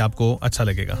उम्मीद है कि आपको अच्छा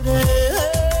लगेगा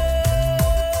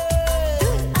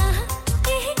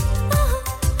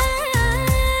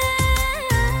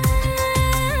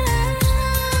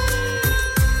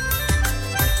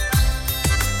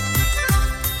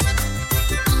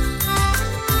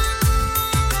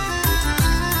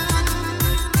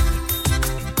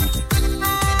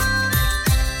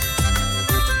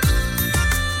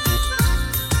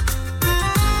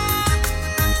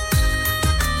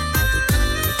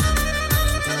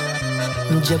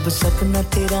जब सपना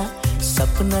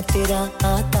तेरा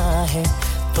आता है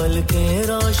पलकें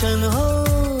रोशन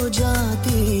हो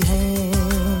जाती है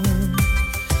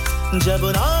जब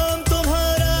नाम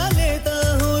तुम्हारा लेता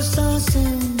हूँ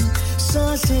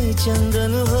सांसें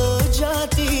चंदन हो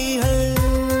जाती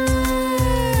है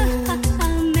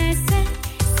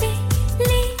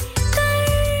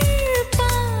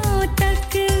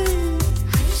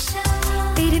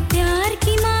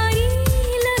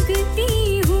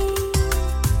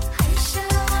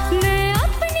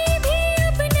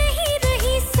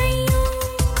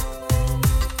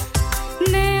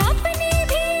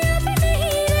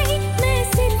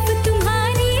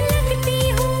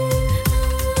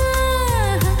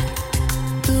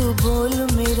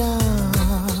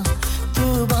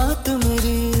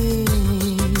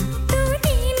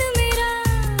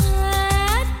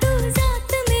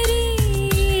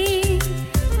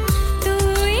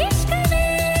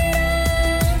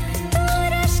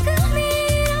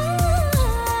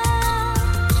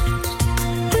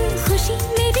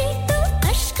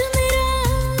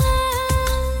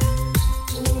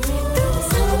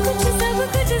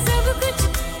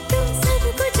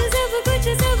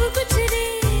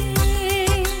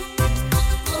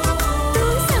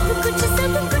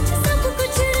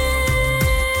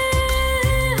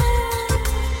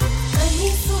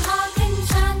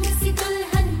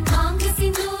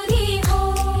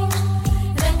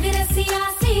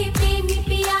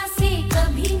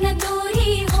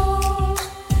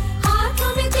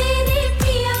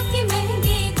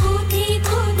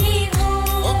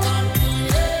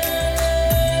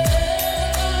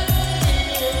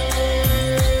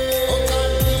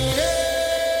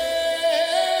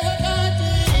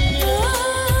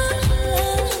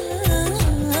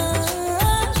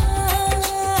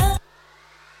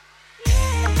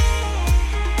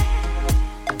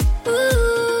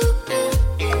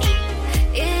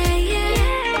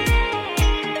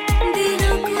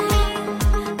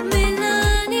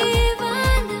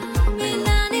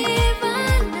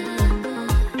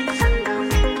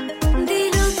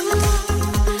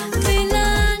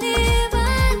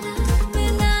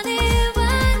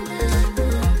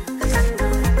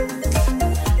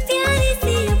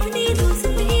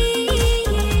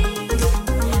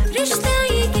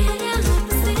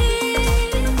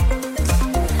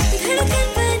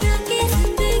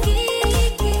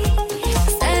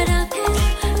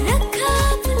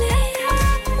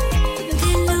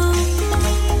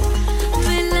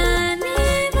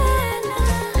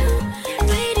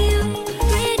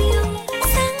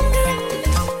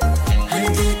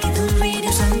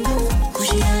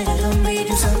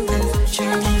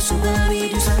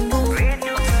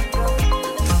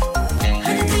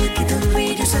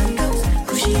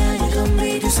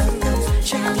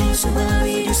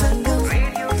Radio Sangam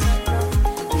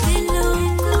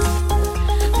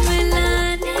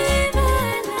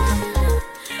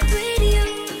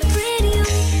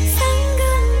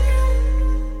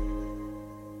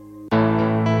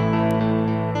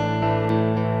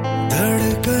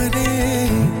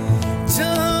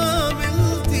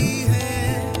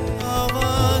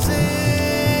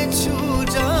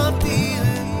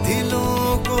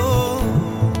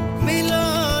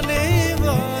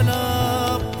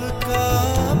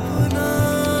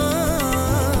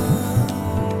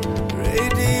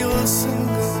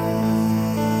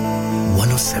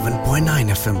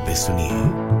FM पे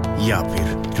सुनिए या फिर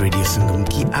रेडियो संगम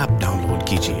की ऐप डाउनलोड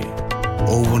कीजिए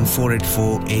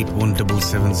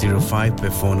 01484817705 पे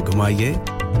फोन घुमाइए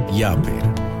या फिर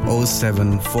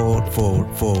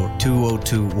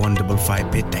 07444202155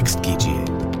 पे टेक्स्ट कीजिए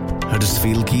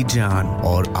हडर्सफील्ड की जान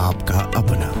और आपका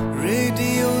अपना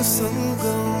रेडियो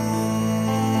संगम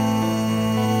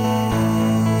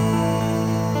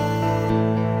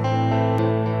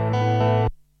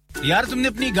यार तुमने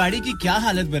अपनी गाड़ी की क्या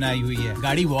हालत बनाई हुई है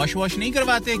गाड़ी वॉश नहीं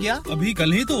करवाते क्या अभी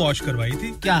कल ही तो वॉश करवाई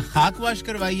थी क्या खाक वॉश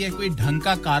करवाई है कोई ढंग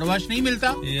का कार वॉश नहीं मिलता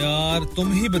यार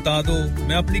तुम ही बता दो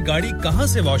मैं अपनी गाड़ी कहां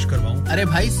से वॉश करवाऊं अरे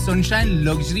भाई sunshine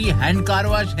luxury hand car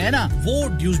wash है ना वो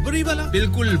ड्यूसबरी वाला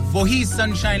बिल्कुल वही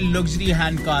sunshine luxury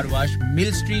hand car wash mill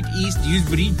street east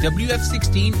Dewsbury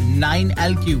WF16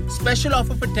 9LQ special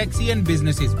offer for taxi and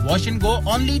businesses wash and go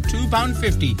only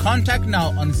 £2.50 contact now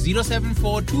on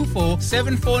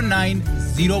 07424749012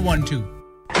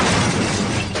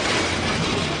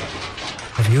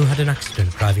 Have you had an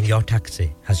accident driving your taxi?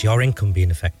 Has your income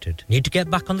been affected? Need to get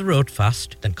back on the road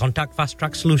fast? Then contact Fast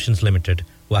Track Solutions Limited,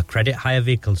 who are credit hire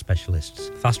vehicle specialists.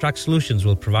 Fast Track Solutions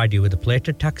will provide you with a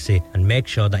plated taxi and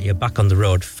make sure that you're back on the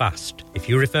road fast. If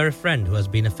you refer a friend who has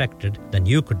been affected, then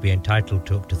you could be entitled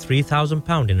to up to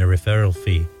 £3,000 in a referral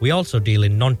fee. We also deal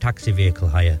in non-taxi vehicle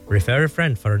hire. Refer a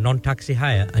friend for a non-taxi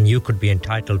hire and you could be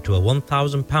entitled to a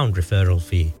 £1,000 referral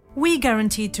fee. We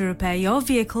guarantee to repair your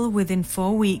vehicle within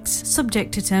 4 weeks, subject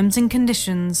to terms and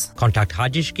conditions. Contact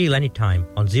Haji Shakil anytime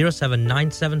on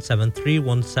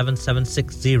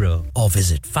 07977317760 or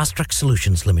visit Fast Track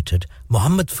Solutions Limited,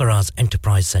 Mohammed Faraz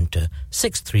Enterprise Centre,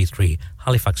 633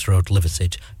 Halifax Road,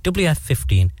 Liversedge,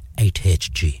 WF15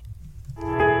 8HG.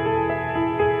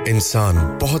 इंसान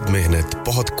बहुत मेहनत,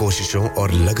 बहुत कोशिशों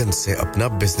और लगन से अपना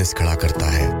business खड़ा करता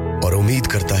है और उम्मीद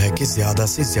करता है कि ज्यादा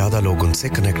से ज्यादा लोग उनसे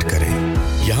कनेक्ट करें।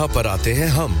 यहाँ पर आते हैं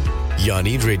हम,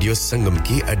 यानी रेडियो संगम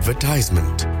की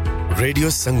एडवर्टाइजमेंट। रेडियो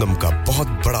संगम का बहुत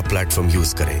बड़ा प्लेटफॉर्म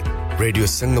यूज करें। रेडियो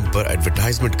संगम पर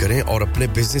एडवर्टाइजमेंट करें और अपने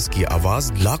बिजनेस की आवाज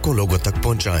लाखों लोगों तक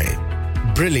पहुंचाएं।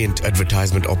 Brilliant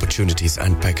advertisement opportunities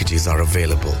and packages are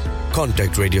available.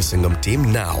 Contact Radio Sangam team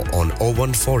now on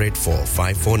 01484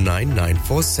 549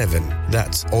 947.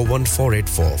 That's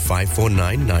 01484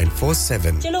 549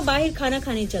 947. चलो बाहर खाना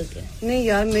खाने चलते हैं। नहीं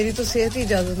यार मेरी तो सेहत ही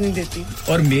इजाजत नहीं देती।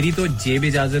 और मेरी तो जेब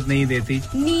इजाजत नहीं देती।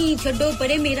 नहीं छोड़ो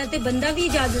परे मेरा ते बंदा भी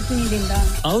इजाजत नहीं देता।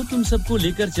 आओ तुम सबको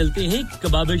लेकर चलते हैं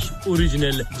कबाबिश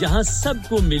ओरिजिनल, जहां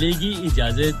सबको मिलेगी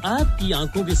इजाजत। आपकी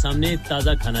आंखों के सामने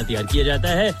ताजा खाना तैयार किया जाता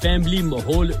है। Family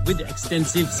hall with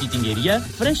extensive seating area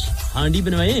fresh हांडी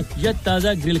बनवाएं या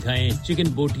ताजा ग्रिल खाएं चिकन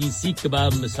बोटी सीख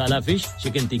कबाब मसाला fish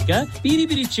chicken tikka Piri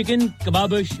Piri chicken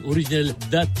Kababish original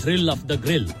the thrill of the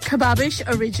grill Kababish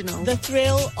original the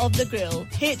thrill of the grill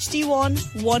HD1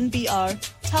 1BR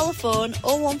telephone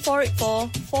 01484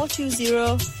 420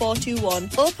 421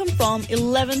 open from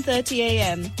 11:30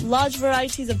 a.m. large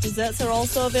varieties of desserts are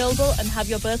also available and have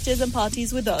your birthdays and parties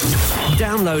with us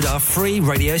download our free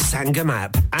Radio Sangam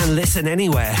app and listen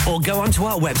anywhere or go onto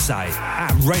our website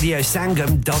at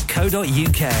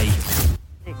radiosangam.co.uk.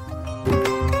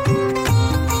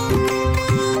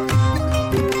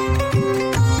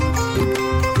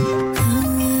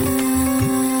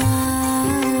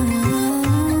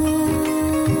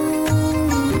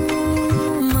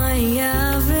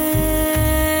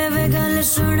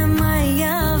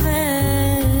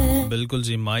 बिल्कुल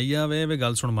जी माइया वे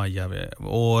गल सुन माइया वे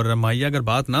और माइया अगर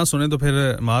बात ना सुने तो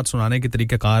फिर बात सुनाने के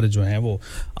तरीकाकार जो है वो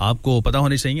आपको पता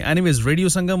होने चाहिए anyways radio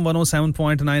Sangam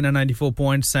 107.9 and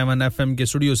 94.7 FM के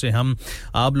स्टूडियो से हम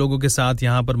आप लोगों के साथ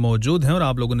यहां पर मौजूद हैं और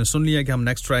आप लोगों ने सुन लिया कि हम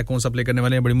नेक्स्ट ट्रैक कौन सा प्ले करने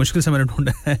वाले हैं बड़ी मुश्किल से मैंने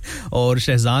ढूंढा है और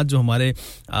शहजाद जो हमारे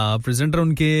प्रेजेंटर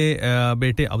उनके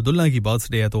बेटे अब्दुल्ला की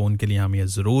बर्थडे है तो उनके लिए हम ये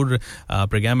जरूर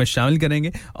प्रोग्राम में शामिल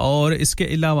करेंगे और इसके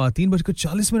अलावा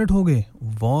 3:40 हो गए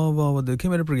वाह वाह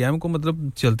देखिए मेरे प्रोग्राम को मतलब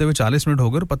चलते हुए 40 मिनट हो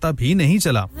गए और पता भी नहीं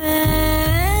चला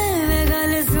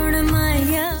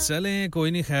चलें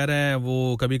कोई नहीं खैर है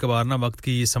वो कभी कभार ना वक्त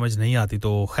की समझ नहीं आती तो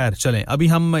खैर चलें अभी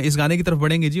हम इस गाने की तरफ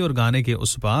बढ़ेंगे जी और गाने के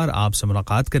उस पार आपसे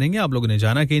मुलाकात करेंगे आप लोगों ने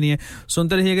जाना कि नहीं है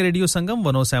सुनते रहिएगा रेडियो संगम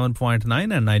 107.9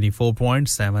 एंड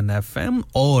 94.7 FM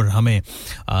और हमें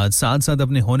साथ साथ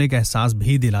अपने होने का एहसास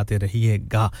भी दिलाते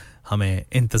रहिएगा हमें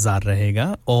इंतजार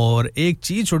रहेगा और एक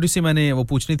चीज छोटी सी मैंने वो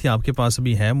पूछनी थी आपके पास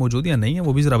अभी है मौजूद या नहीं है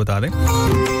वो भी जरा बता दें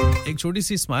एक छोटी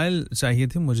सी स्माइल चाहिए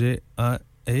थी मुझे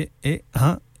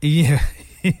हाँ ये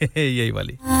यही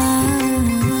वाली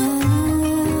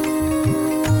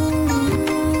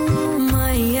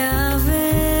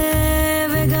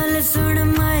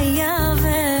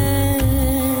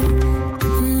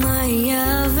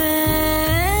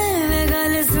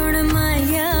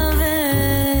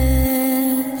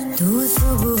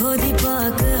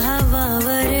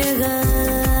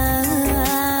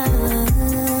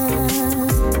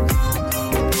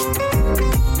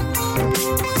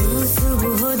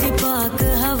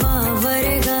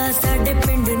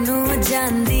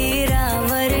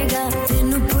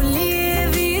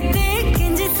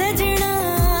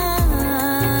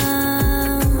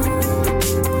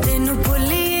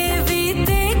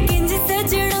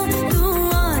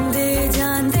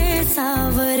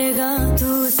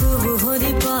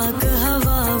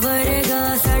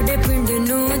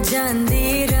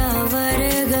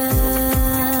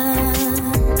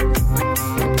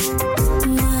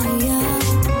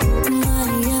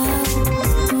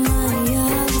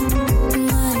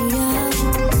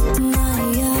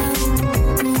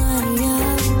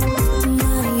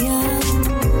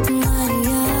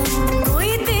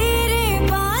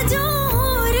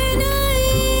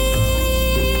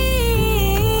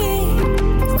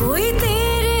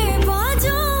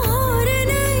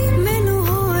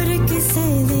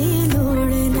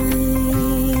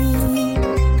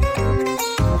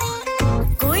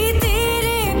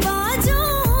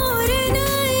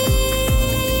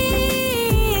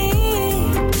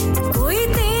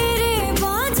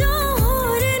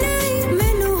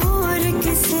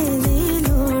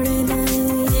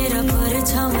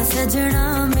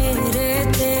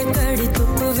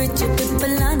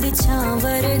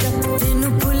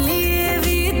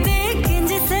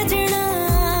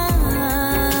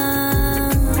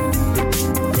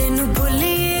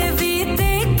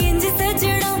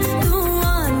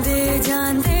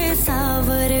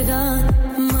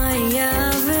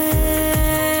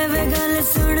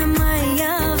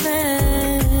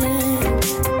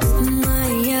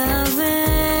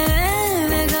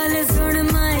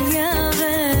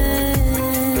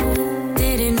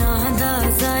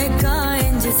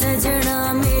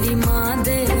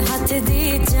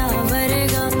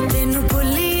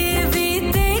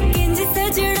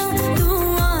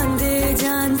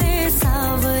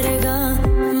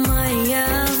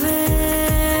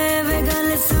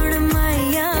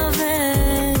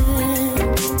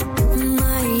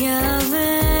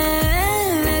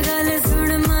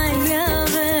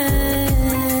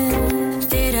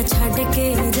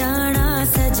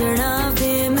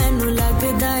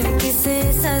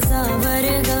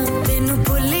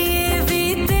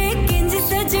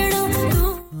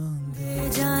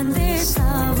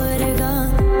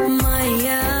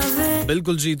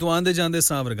बिल्कुल जी तो आंदे जांदे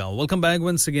सावर गांव वेलकम बैक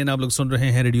वंस अगेन आप लोग सुन रहे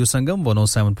हैं रेडियो संगम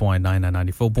 107.9 and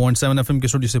 94.7 एफएम के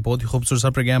स्टूडियो से बहुत ही खूबसूरत सा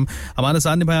प्रोग्राम हमारे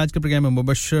साथ ने भाई आज के प्रोग्राम में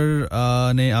मुबशर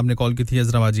ने आपने कॉल की थी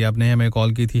अजराबाजी आपने हमें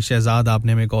कॉल की थी शहजाद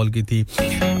आपने हमें कॉल की थी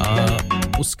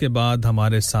उसके बाद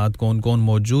हमारे साथ कौन-कौन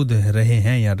मौजूद रहे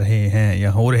हैं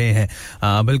या हो रहे हैं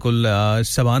बिल्कुल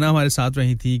शबाना हमारे साथ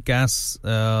रही थी कैस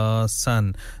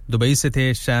सन दुबई से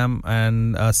थे सैम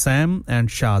एंड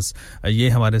शाज ये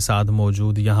हमारे साथ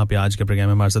मौजूद यहाँ पे आज के प्रोग्राम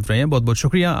में हमारे साथ रहे हैं बहुत-बहुत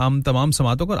शुक्रिया हम तमाम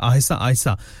समातों को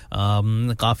आहिस्ता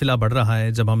काफिला बढ़ रहा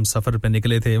है जब हम सफर पे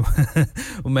निकले थे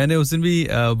मैंने उस दिन भी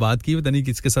बात की पता नहीं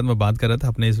किसके साथ मैं बात कर रहा था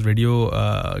अपने इस रेडियो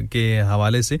के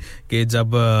हवाले से कि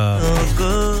जब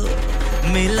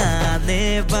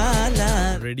मिलाने वाला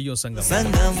रेडियो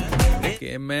संगम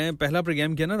कि मैं पहला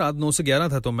प्रोग्राम किया ना रात 9 से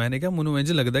 11 था तो मैंने कहा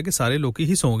मुझे लगता है कि सारे लोग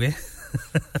ही सो गए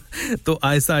तो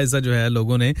ऐसा जो है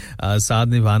लोगों ने साथ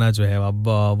निभाना जो है अब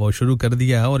वो शुरू कर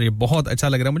दिया है और ये बहुत अच्छा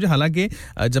लग रहा है मुझे हालांकि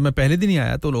जब मैं पहले दिन ही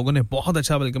आया तो लोगों ने बहुत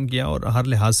अच्छा वेलकम किया और हर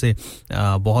लिहाज से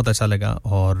बहुत अच्छा लगा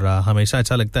और हमेशा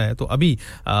अच्छा लगता है तो अभी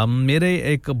मेरे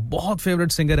एक बहुत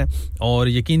फेवरेट सिंगर है और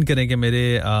यकीन करें कि मेरे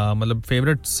मतलब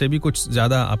फेवरेट से भी कुछ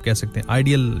ज़्यादा आप कह सकते हैं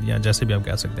आइडियल या जैसे भी आप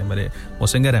कह सकते हैं मेरे वो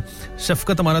सिंगर है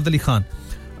शफकत अमानत अली खान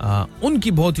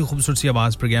उनकी बहुत ही खूबसूरत सी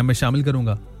आवाज़ प्रोग्राम में शामिल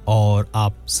करूंगा और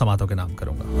आप समातों के नाम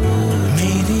करूंगा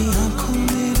मेरी आंखों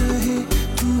में रहे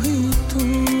तू ही तू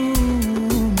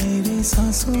मेरी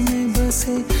सांसों में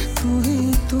बसे तू ही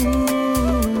तू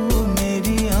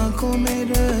मेरी आंखों में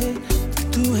रहे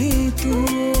तू ही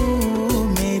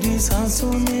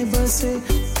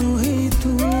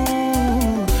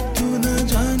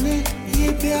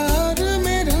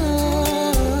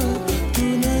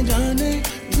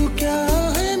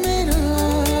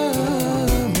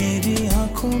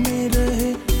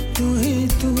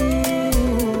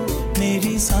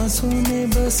सांसों में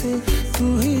बसे तू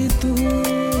ही तू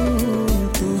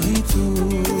तू ही तू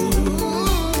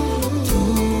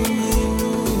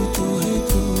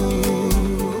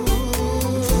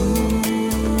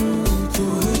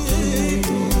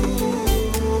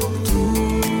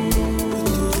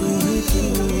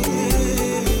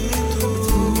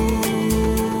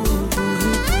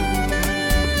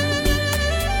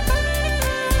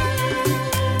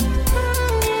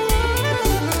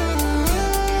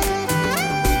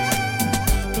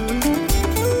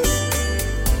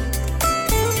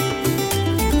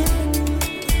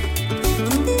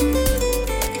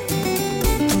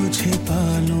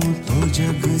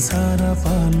सारा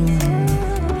पालूं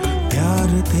प्यार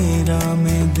तेरा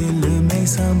मैं दिल में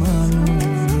समालूं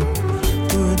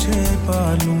तुझे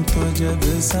पालूं तो जग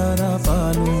सारा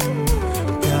पालूं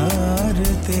प्यार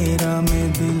तेरा मैं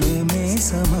दिल में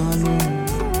समालूं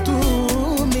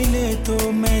तू मिले तो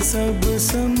मैं सब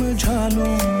समझा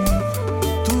लूं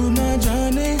तू न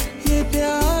जाने ये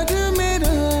प्यार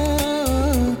मेरा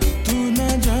तू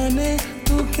न जाने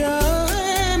तू क्या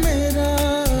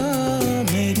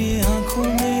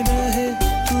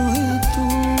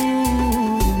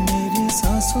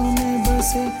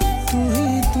तू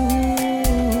ही तू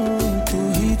तू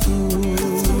ही तू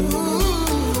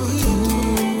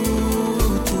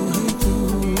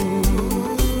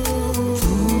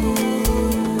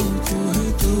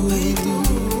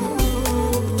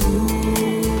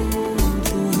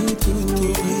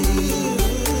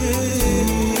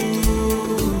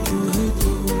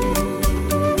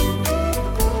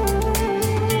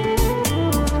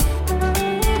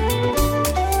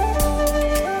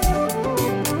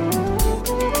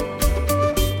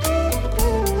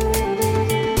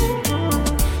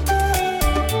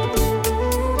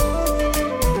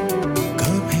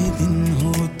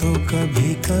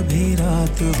कभी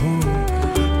रात हो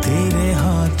तेरे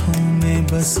हाथों में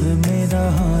बस मेरा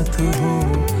हाथ हो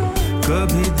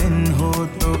कभी दिन हो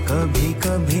तो कभी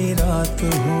कभी रात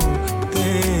हो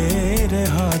तेरे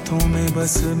हाथों में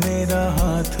बस मेरा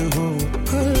हाथ हो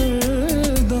हर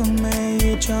दम मैं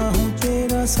ये चाहूं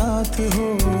तेरा साथ हो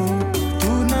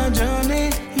तू न जाने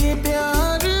ये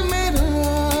प्यार मेरा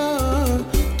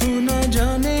तू न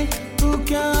जाने तू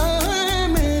क्या है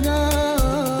मेरा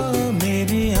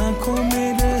मेरी आंखों में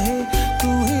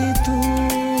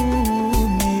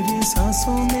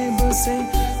सांसों में बसे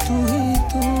तू ही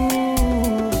तू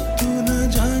तू न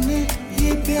जाने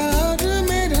ये प्यार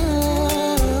मेरा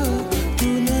तू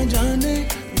न जाने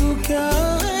तू क्या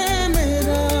है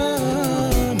मेरा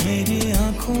मेरी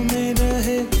आंखों में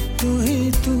रहे तू ही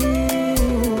तू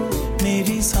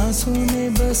मेरी सांसों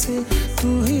में बसे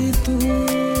तू ही तू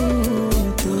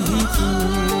तू ही तू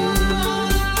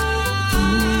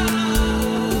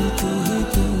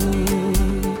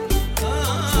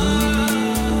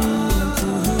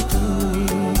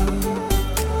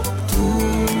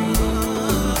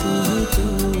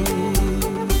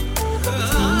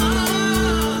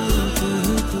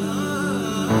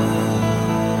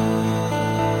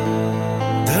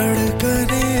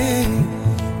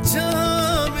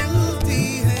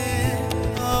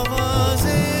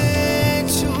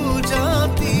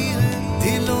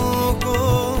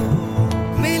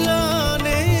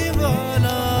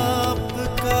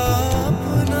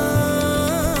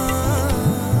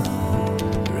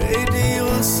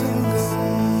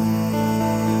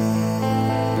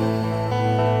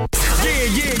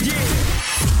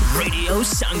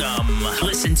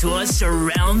Listen to us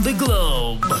around the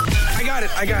globe. I got it.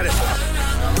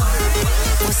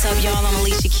 What's up, y'all? I'm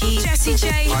Alicia Keys. Jessie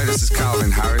J. Hi, this is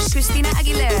Calvin Harris. Christina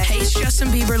Aguilera. Hey, it's Justin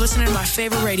Bieber. Listening to my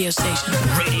favorite radio station.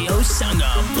 Radio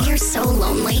Sangam. You're so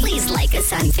lonely. Please like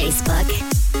us on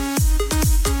Facebook.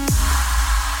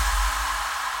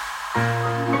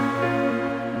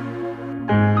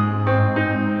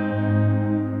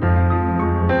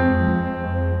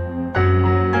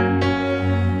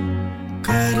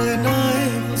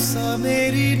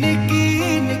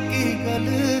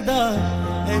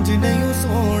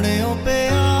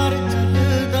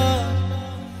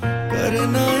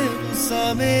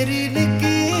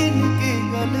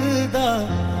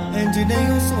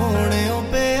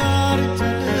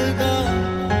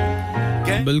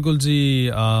 बिल्कुल जी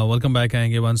welcome back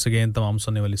आएंगे once again तमाम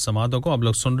सुनने वाली समातों को आप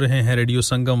लोग सुन रहे हैं रेडियो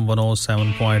संगम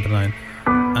 107.9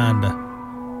 एंड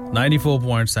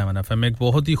 94.7 एफएम एक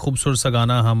बहुत ही खूबसूरत सा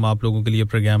गाना हम आप लोगों के लिए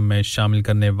प्रोग्राम में शामिल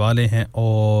करने वाले हैं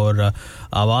और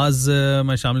आवाज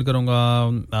मैं शामिल करूंगा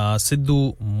सिद्धू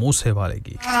मूसेवाले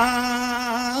की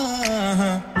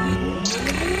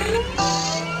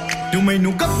तू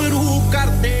मैनू गबरू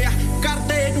कर दे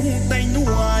नू तैनू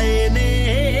आए ने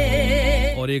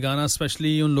और और ये गाना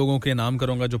स्पेशली उन लोगों के नाम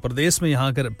करूंगा जो प्रदेश में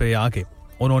यहाँ पे आके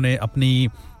उन्होंने अपनी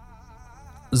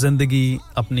जिंदगी,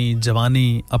 अपनी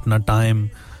जवानी, अपना टाइम,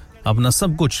 अपना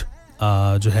सब कुछ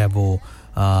जो है वो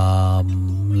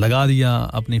लगा दिया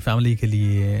अपनी फैमिली के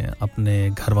लिए, अपने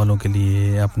घर वालों के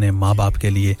लिए, अपने माँ बाप के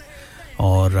लिए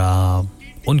और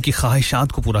उनकी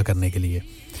ख्वाहिशात को पूरा करने के लिए।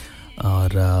 और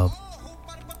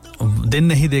दिन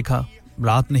नहीं देखा,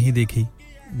 रात नहीं देखी,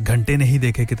 घंटे नहीं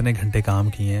देखे, कितने घंटे काम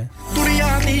किए हैं।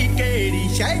 दुनिया दी केड़ी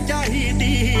शै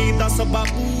चाहिदी दस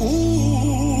बापू,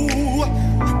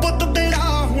 पुੱਤ तेरा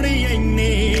हुणे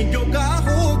इन्ने जोगा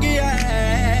हो गया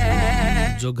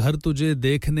है। जो घर तुझे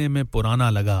देखने में पुराना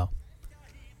लगा,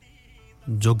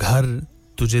 जो घर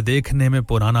तुझे देखने में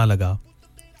पुराना लगा,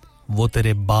 वो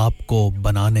तेरे बाप को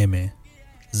बनाने में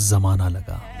ज़माना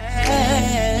लगा।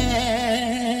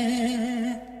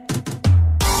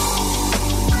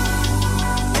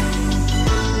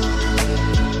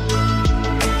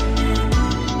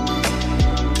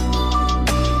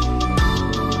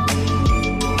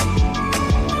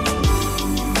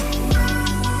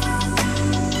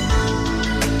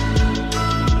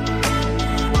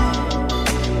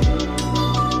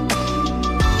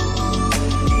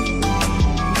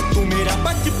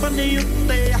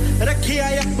 रखिया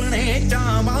अपने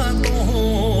चावां तो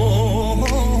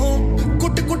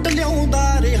कुट कुट लियाउंदा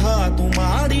रहा तू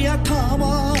माड़िया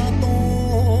ठावां तो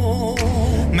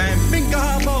मैं पिंगा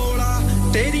बौला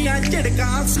तेरियां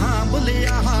झड़कां सांभ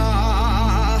लिया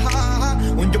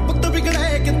उंज पुत्त बिगड़े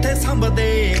किथे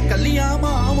संभदे कलियां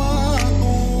मावां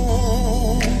तो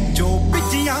जो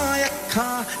पिछियां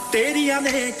अखां तेरियां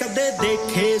ने कदे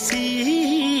देखे सी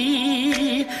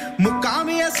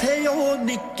मुकामी ऐसे ओ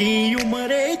निक्की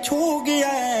उम्रे छो गया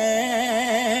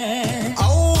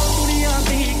आओ दुनिया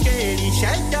दी केड़ी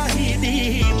शै चाहिदी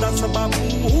दस बापू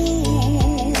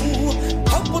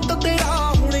पुੱਤ तेरा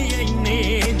हुणे इन्ने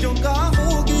जोगा हो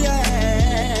गया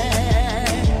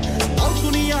आओ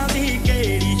दुनिया दी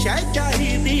केड़ी शै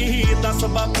चाहिदी दस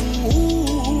बापू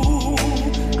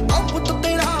पुੱਤ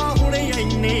तेरा हुणे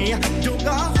इन्ने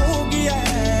जोगा हो गया।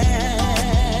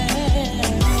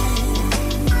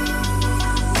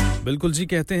 बिल्कुल जी,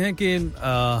 कहते हैं कि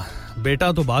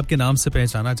बेटा तो बाप के नाम से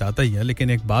पहचाना जाता ही है, लेकिन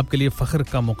एक बाप के लिए फ़ख्र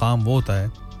का मुकाम वो होता है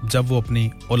जब वो अपनी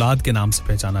औलाद के नाम से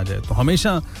पहचाना जाए। तो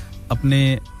हमेशा अपने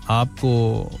आप को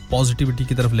पॉजिटिविटी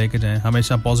की तरफ लेके जाएं,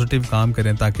 हमेशा पॉजिटिव काम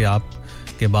करें ताकि आप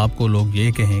के बाप को लोग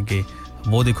ये कहें कि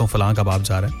वो देखो फलां का बाप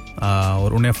जा रहा है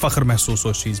और उन्हें फ़ख्र महसूस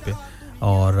हो उस चीज़ पे।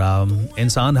 और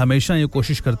इंसान हमेशा ये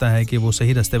कोशिश करता है कि वो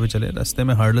सही रास्ते पे चले। रास्ते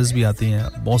में हर्डल्स भी आती हैं,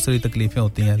 बहुत सारी तकलीफ़ें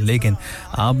होती हैं, लेकिन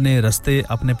आपने रास्ते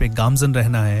अपने पे गामजन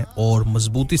रहना है और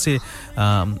मजबूती से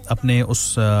अपने उस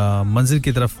मंजिल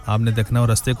की तरफ आपने देखना है और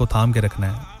रास्ते को थाम के रखना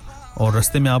है। और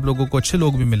रास्ते में आप लोगों को अच्छे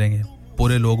लोग भी मिलेंगे,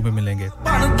 बुरे लोग भी मिलेंगे।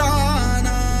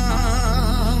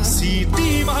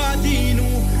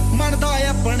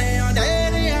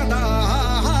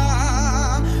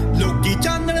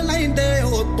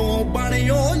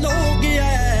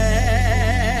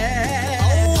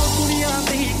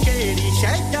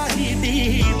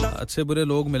 अच्छे बुरे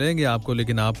लोग मिलेंगे आपको,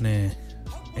 लेकिन आपने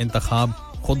इंतखाब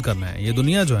खुद करना है। ये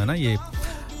दुनिया जो है ना, ये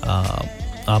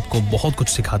आपको बहुत कुछ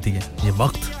सिखाती है, ये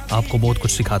वक्त आपको बहुत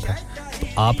कुछ सिखाता है। तो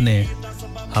आपने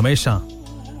हमेशा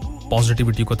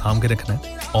पॉजिटिविटी को थाम के रखना है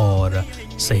और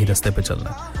सही रास्ते पे चलना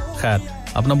है। खैर,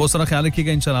 अपना बहुत सारा ख्याल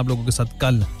रखिएगा। इंशाल्लाह आप लोगों के साथ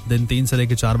कल दिन 3 से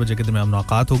लेकर 4 बजे के दरमियान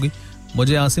मुलाकात होगी।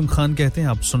 मुझे आसिम खान कहते हैं,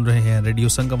 आप सुन रहे हैं रेडियो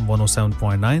संगम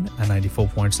 107.9 और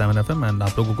 94.7 FM। एंड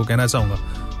आप लोगों को कहना चाहूँगा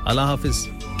अल्लाह हाफिज,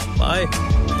 बाय,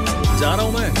 जा रहा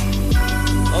हूँ मैं।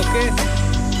 ओके,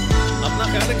 अपना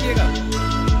ख्याल रखिएगा,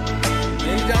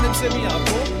 मेरी जानिब से भी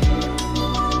आपको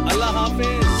अल्लाह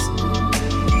हाफिज,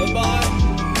 गुड बाय।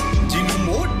 जिन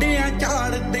मोटियां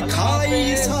चाड़ दिखाई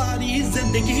सारी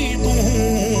जिंदगी तू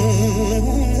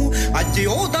अज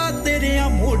ओदा तेरे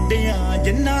मोटियां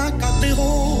जिन्ना कद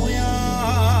होया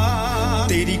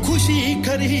तेरी खुशी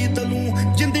खरीद लूं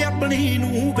जिंदे अपनी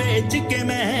नू बेच के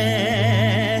मैं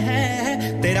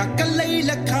तेरा कल्ले ही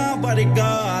लखां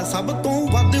वर्गा सब तो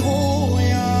वध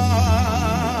होया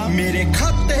मेरे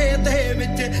खाते दे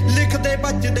विच लिखदे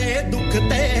बचदे दुख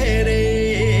तेरे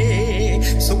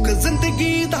सुख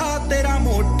जिंदगी दा तेरा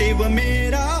मोटिव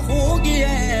मेरा हो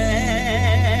गया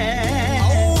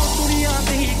ओ दुनिया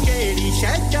दी केड़ी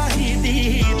शै चाहिदी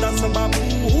दस बाबू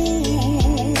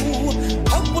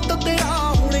पुत्त तेरा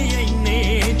हुणे इन्ने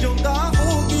जोगा हो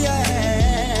गया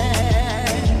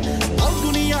ओ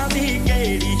दुनिया दी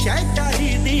केड़ी शै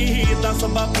चाहिदी दस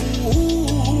बाबू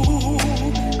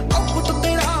पुत्त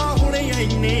तेरा हुणे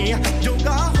इन्ने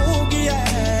जोगा हो गया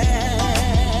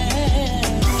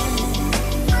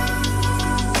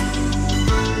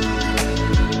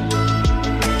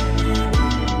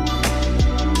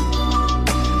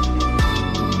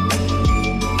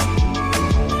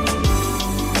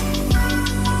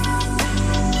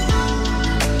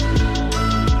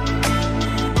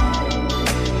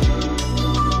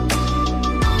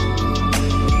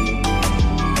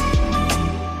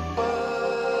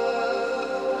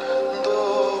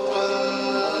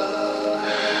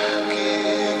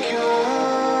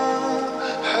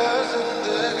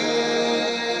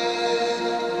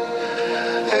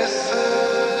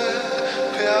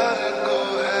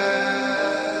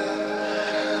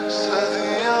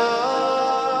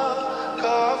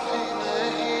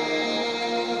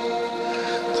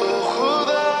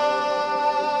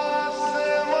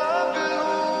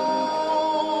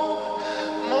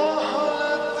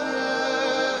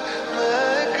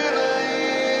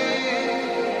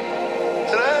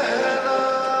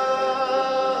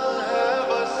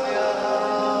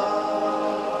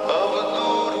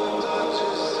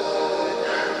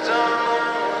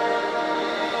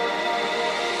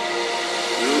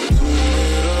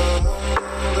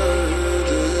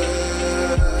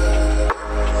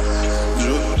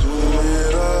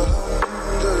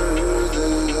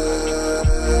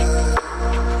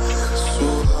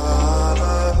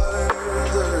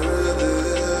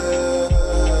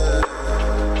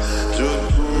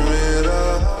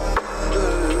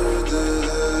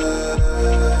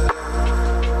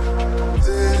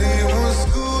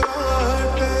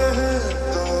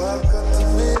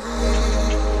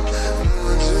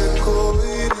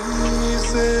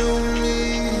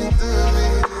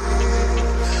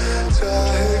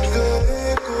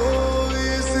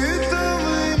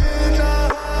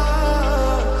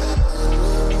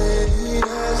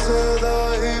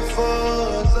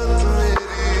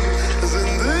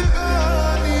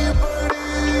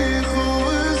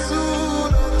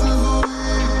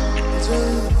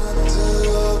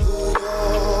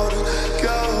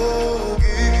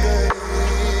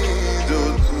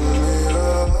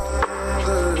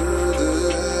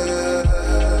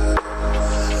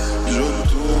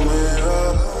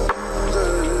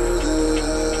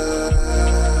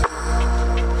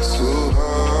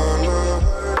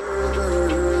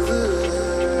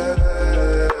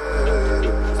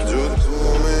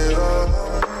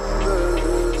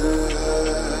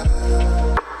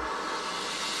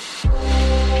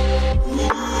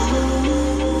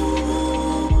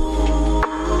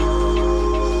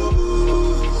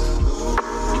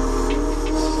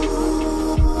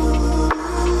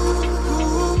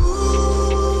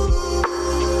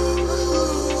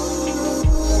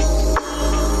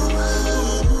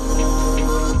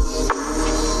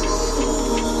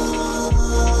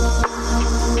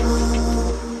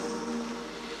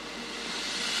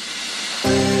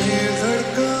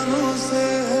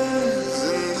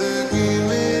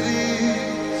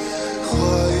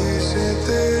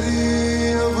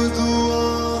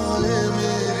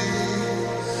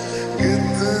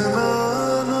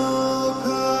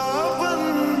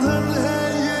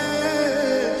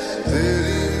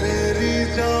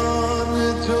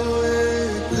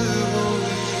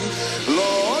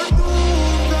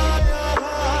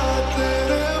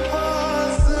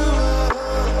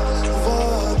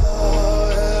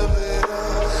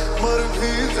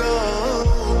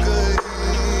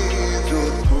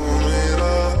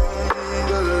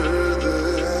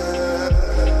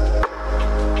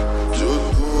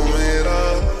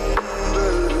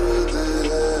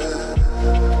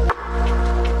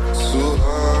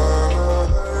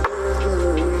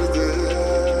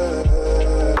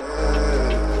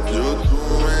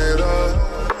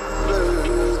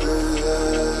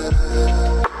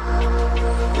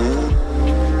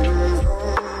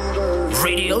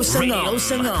Radio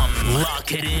Sangam.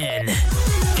 Lock it in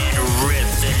and rip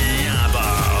the knob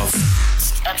off.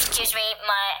 Excuse me,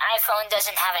 my iPhone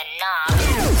doesn't have a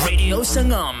knob. Radio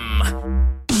Sangam.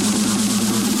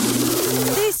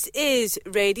 This is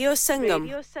Radio Sangam.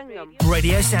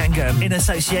 Radio Sangam in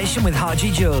association with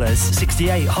Haji Jewellers,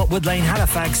 68 Hotwood Lane,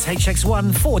 Halifax,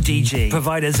 HX1 4DG.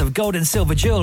 Providers of gold and silver jewellery.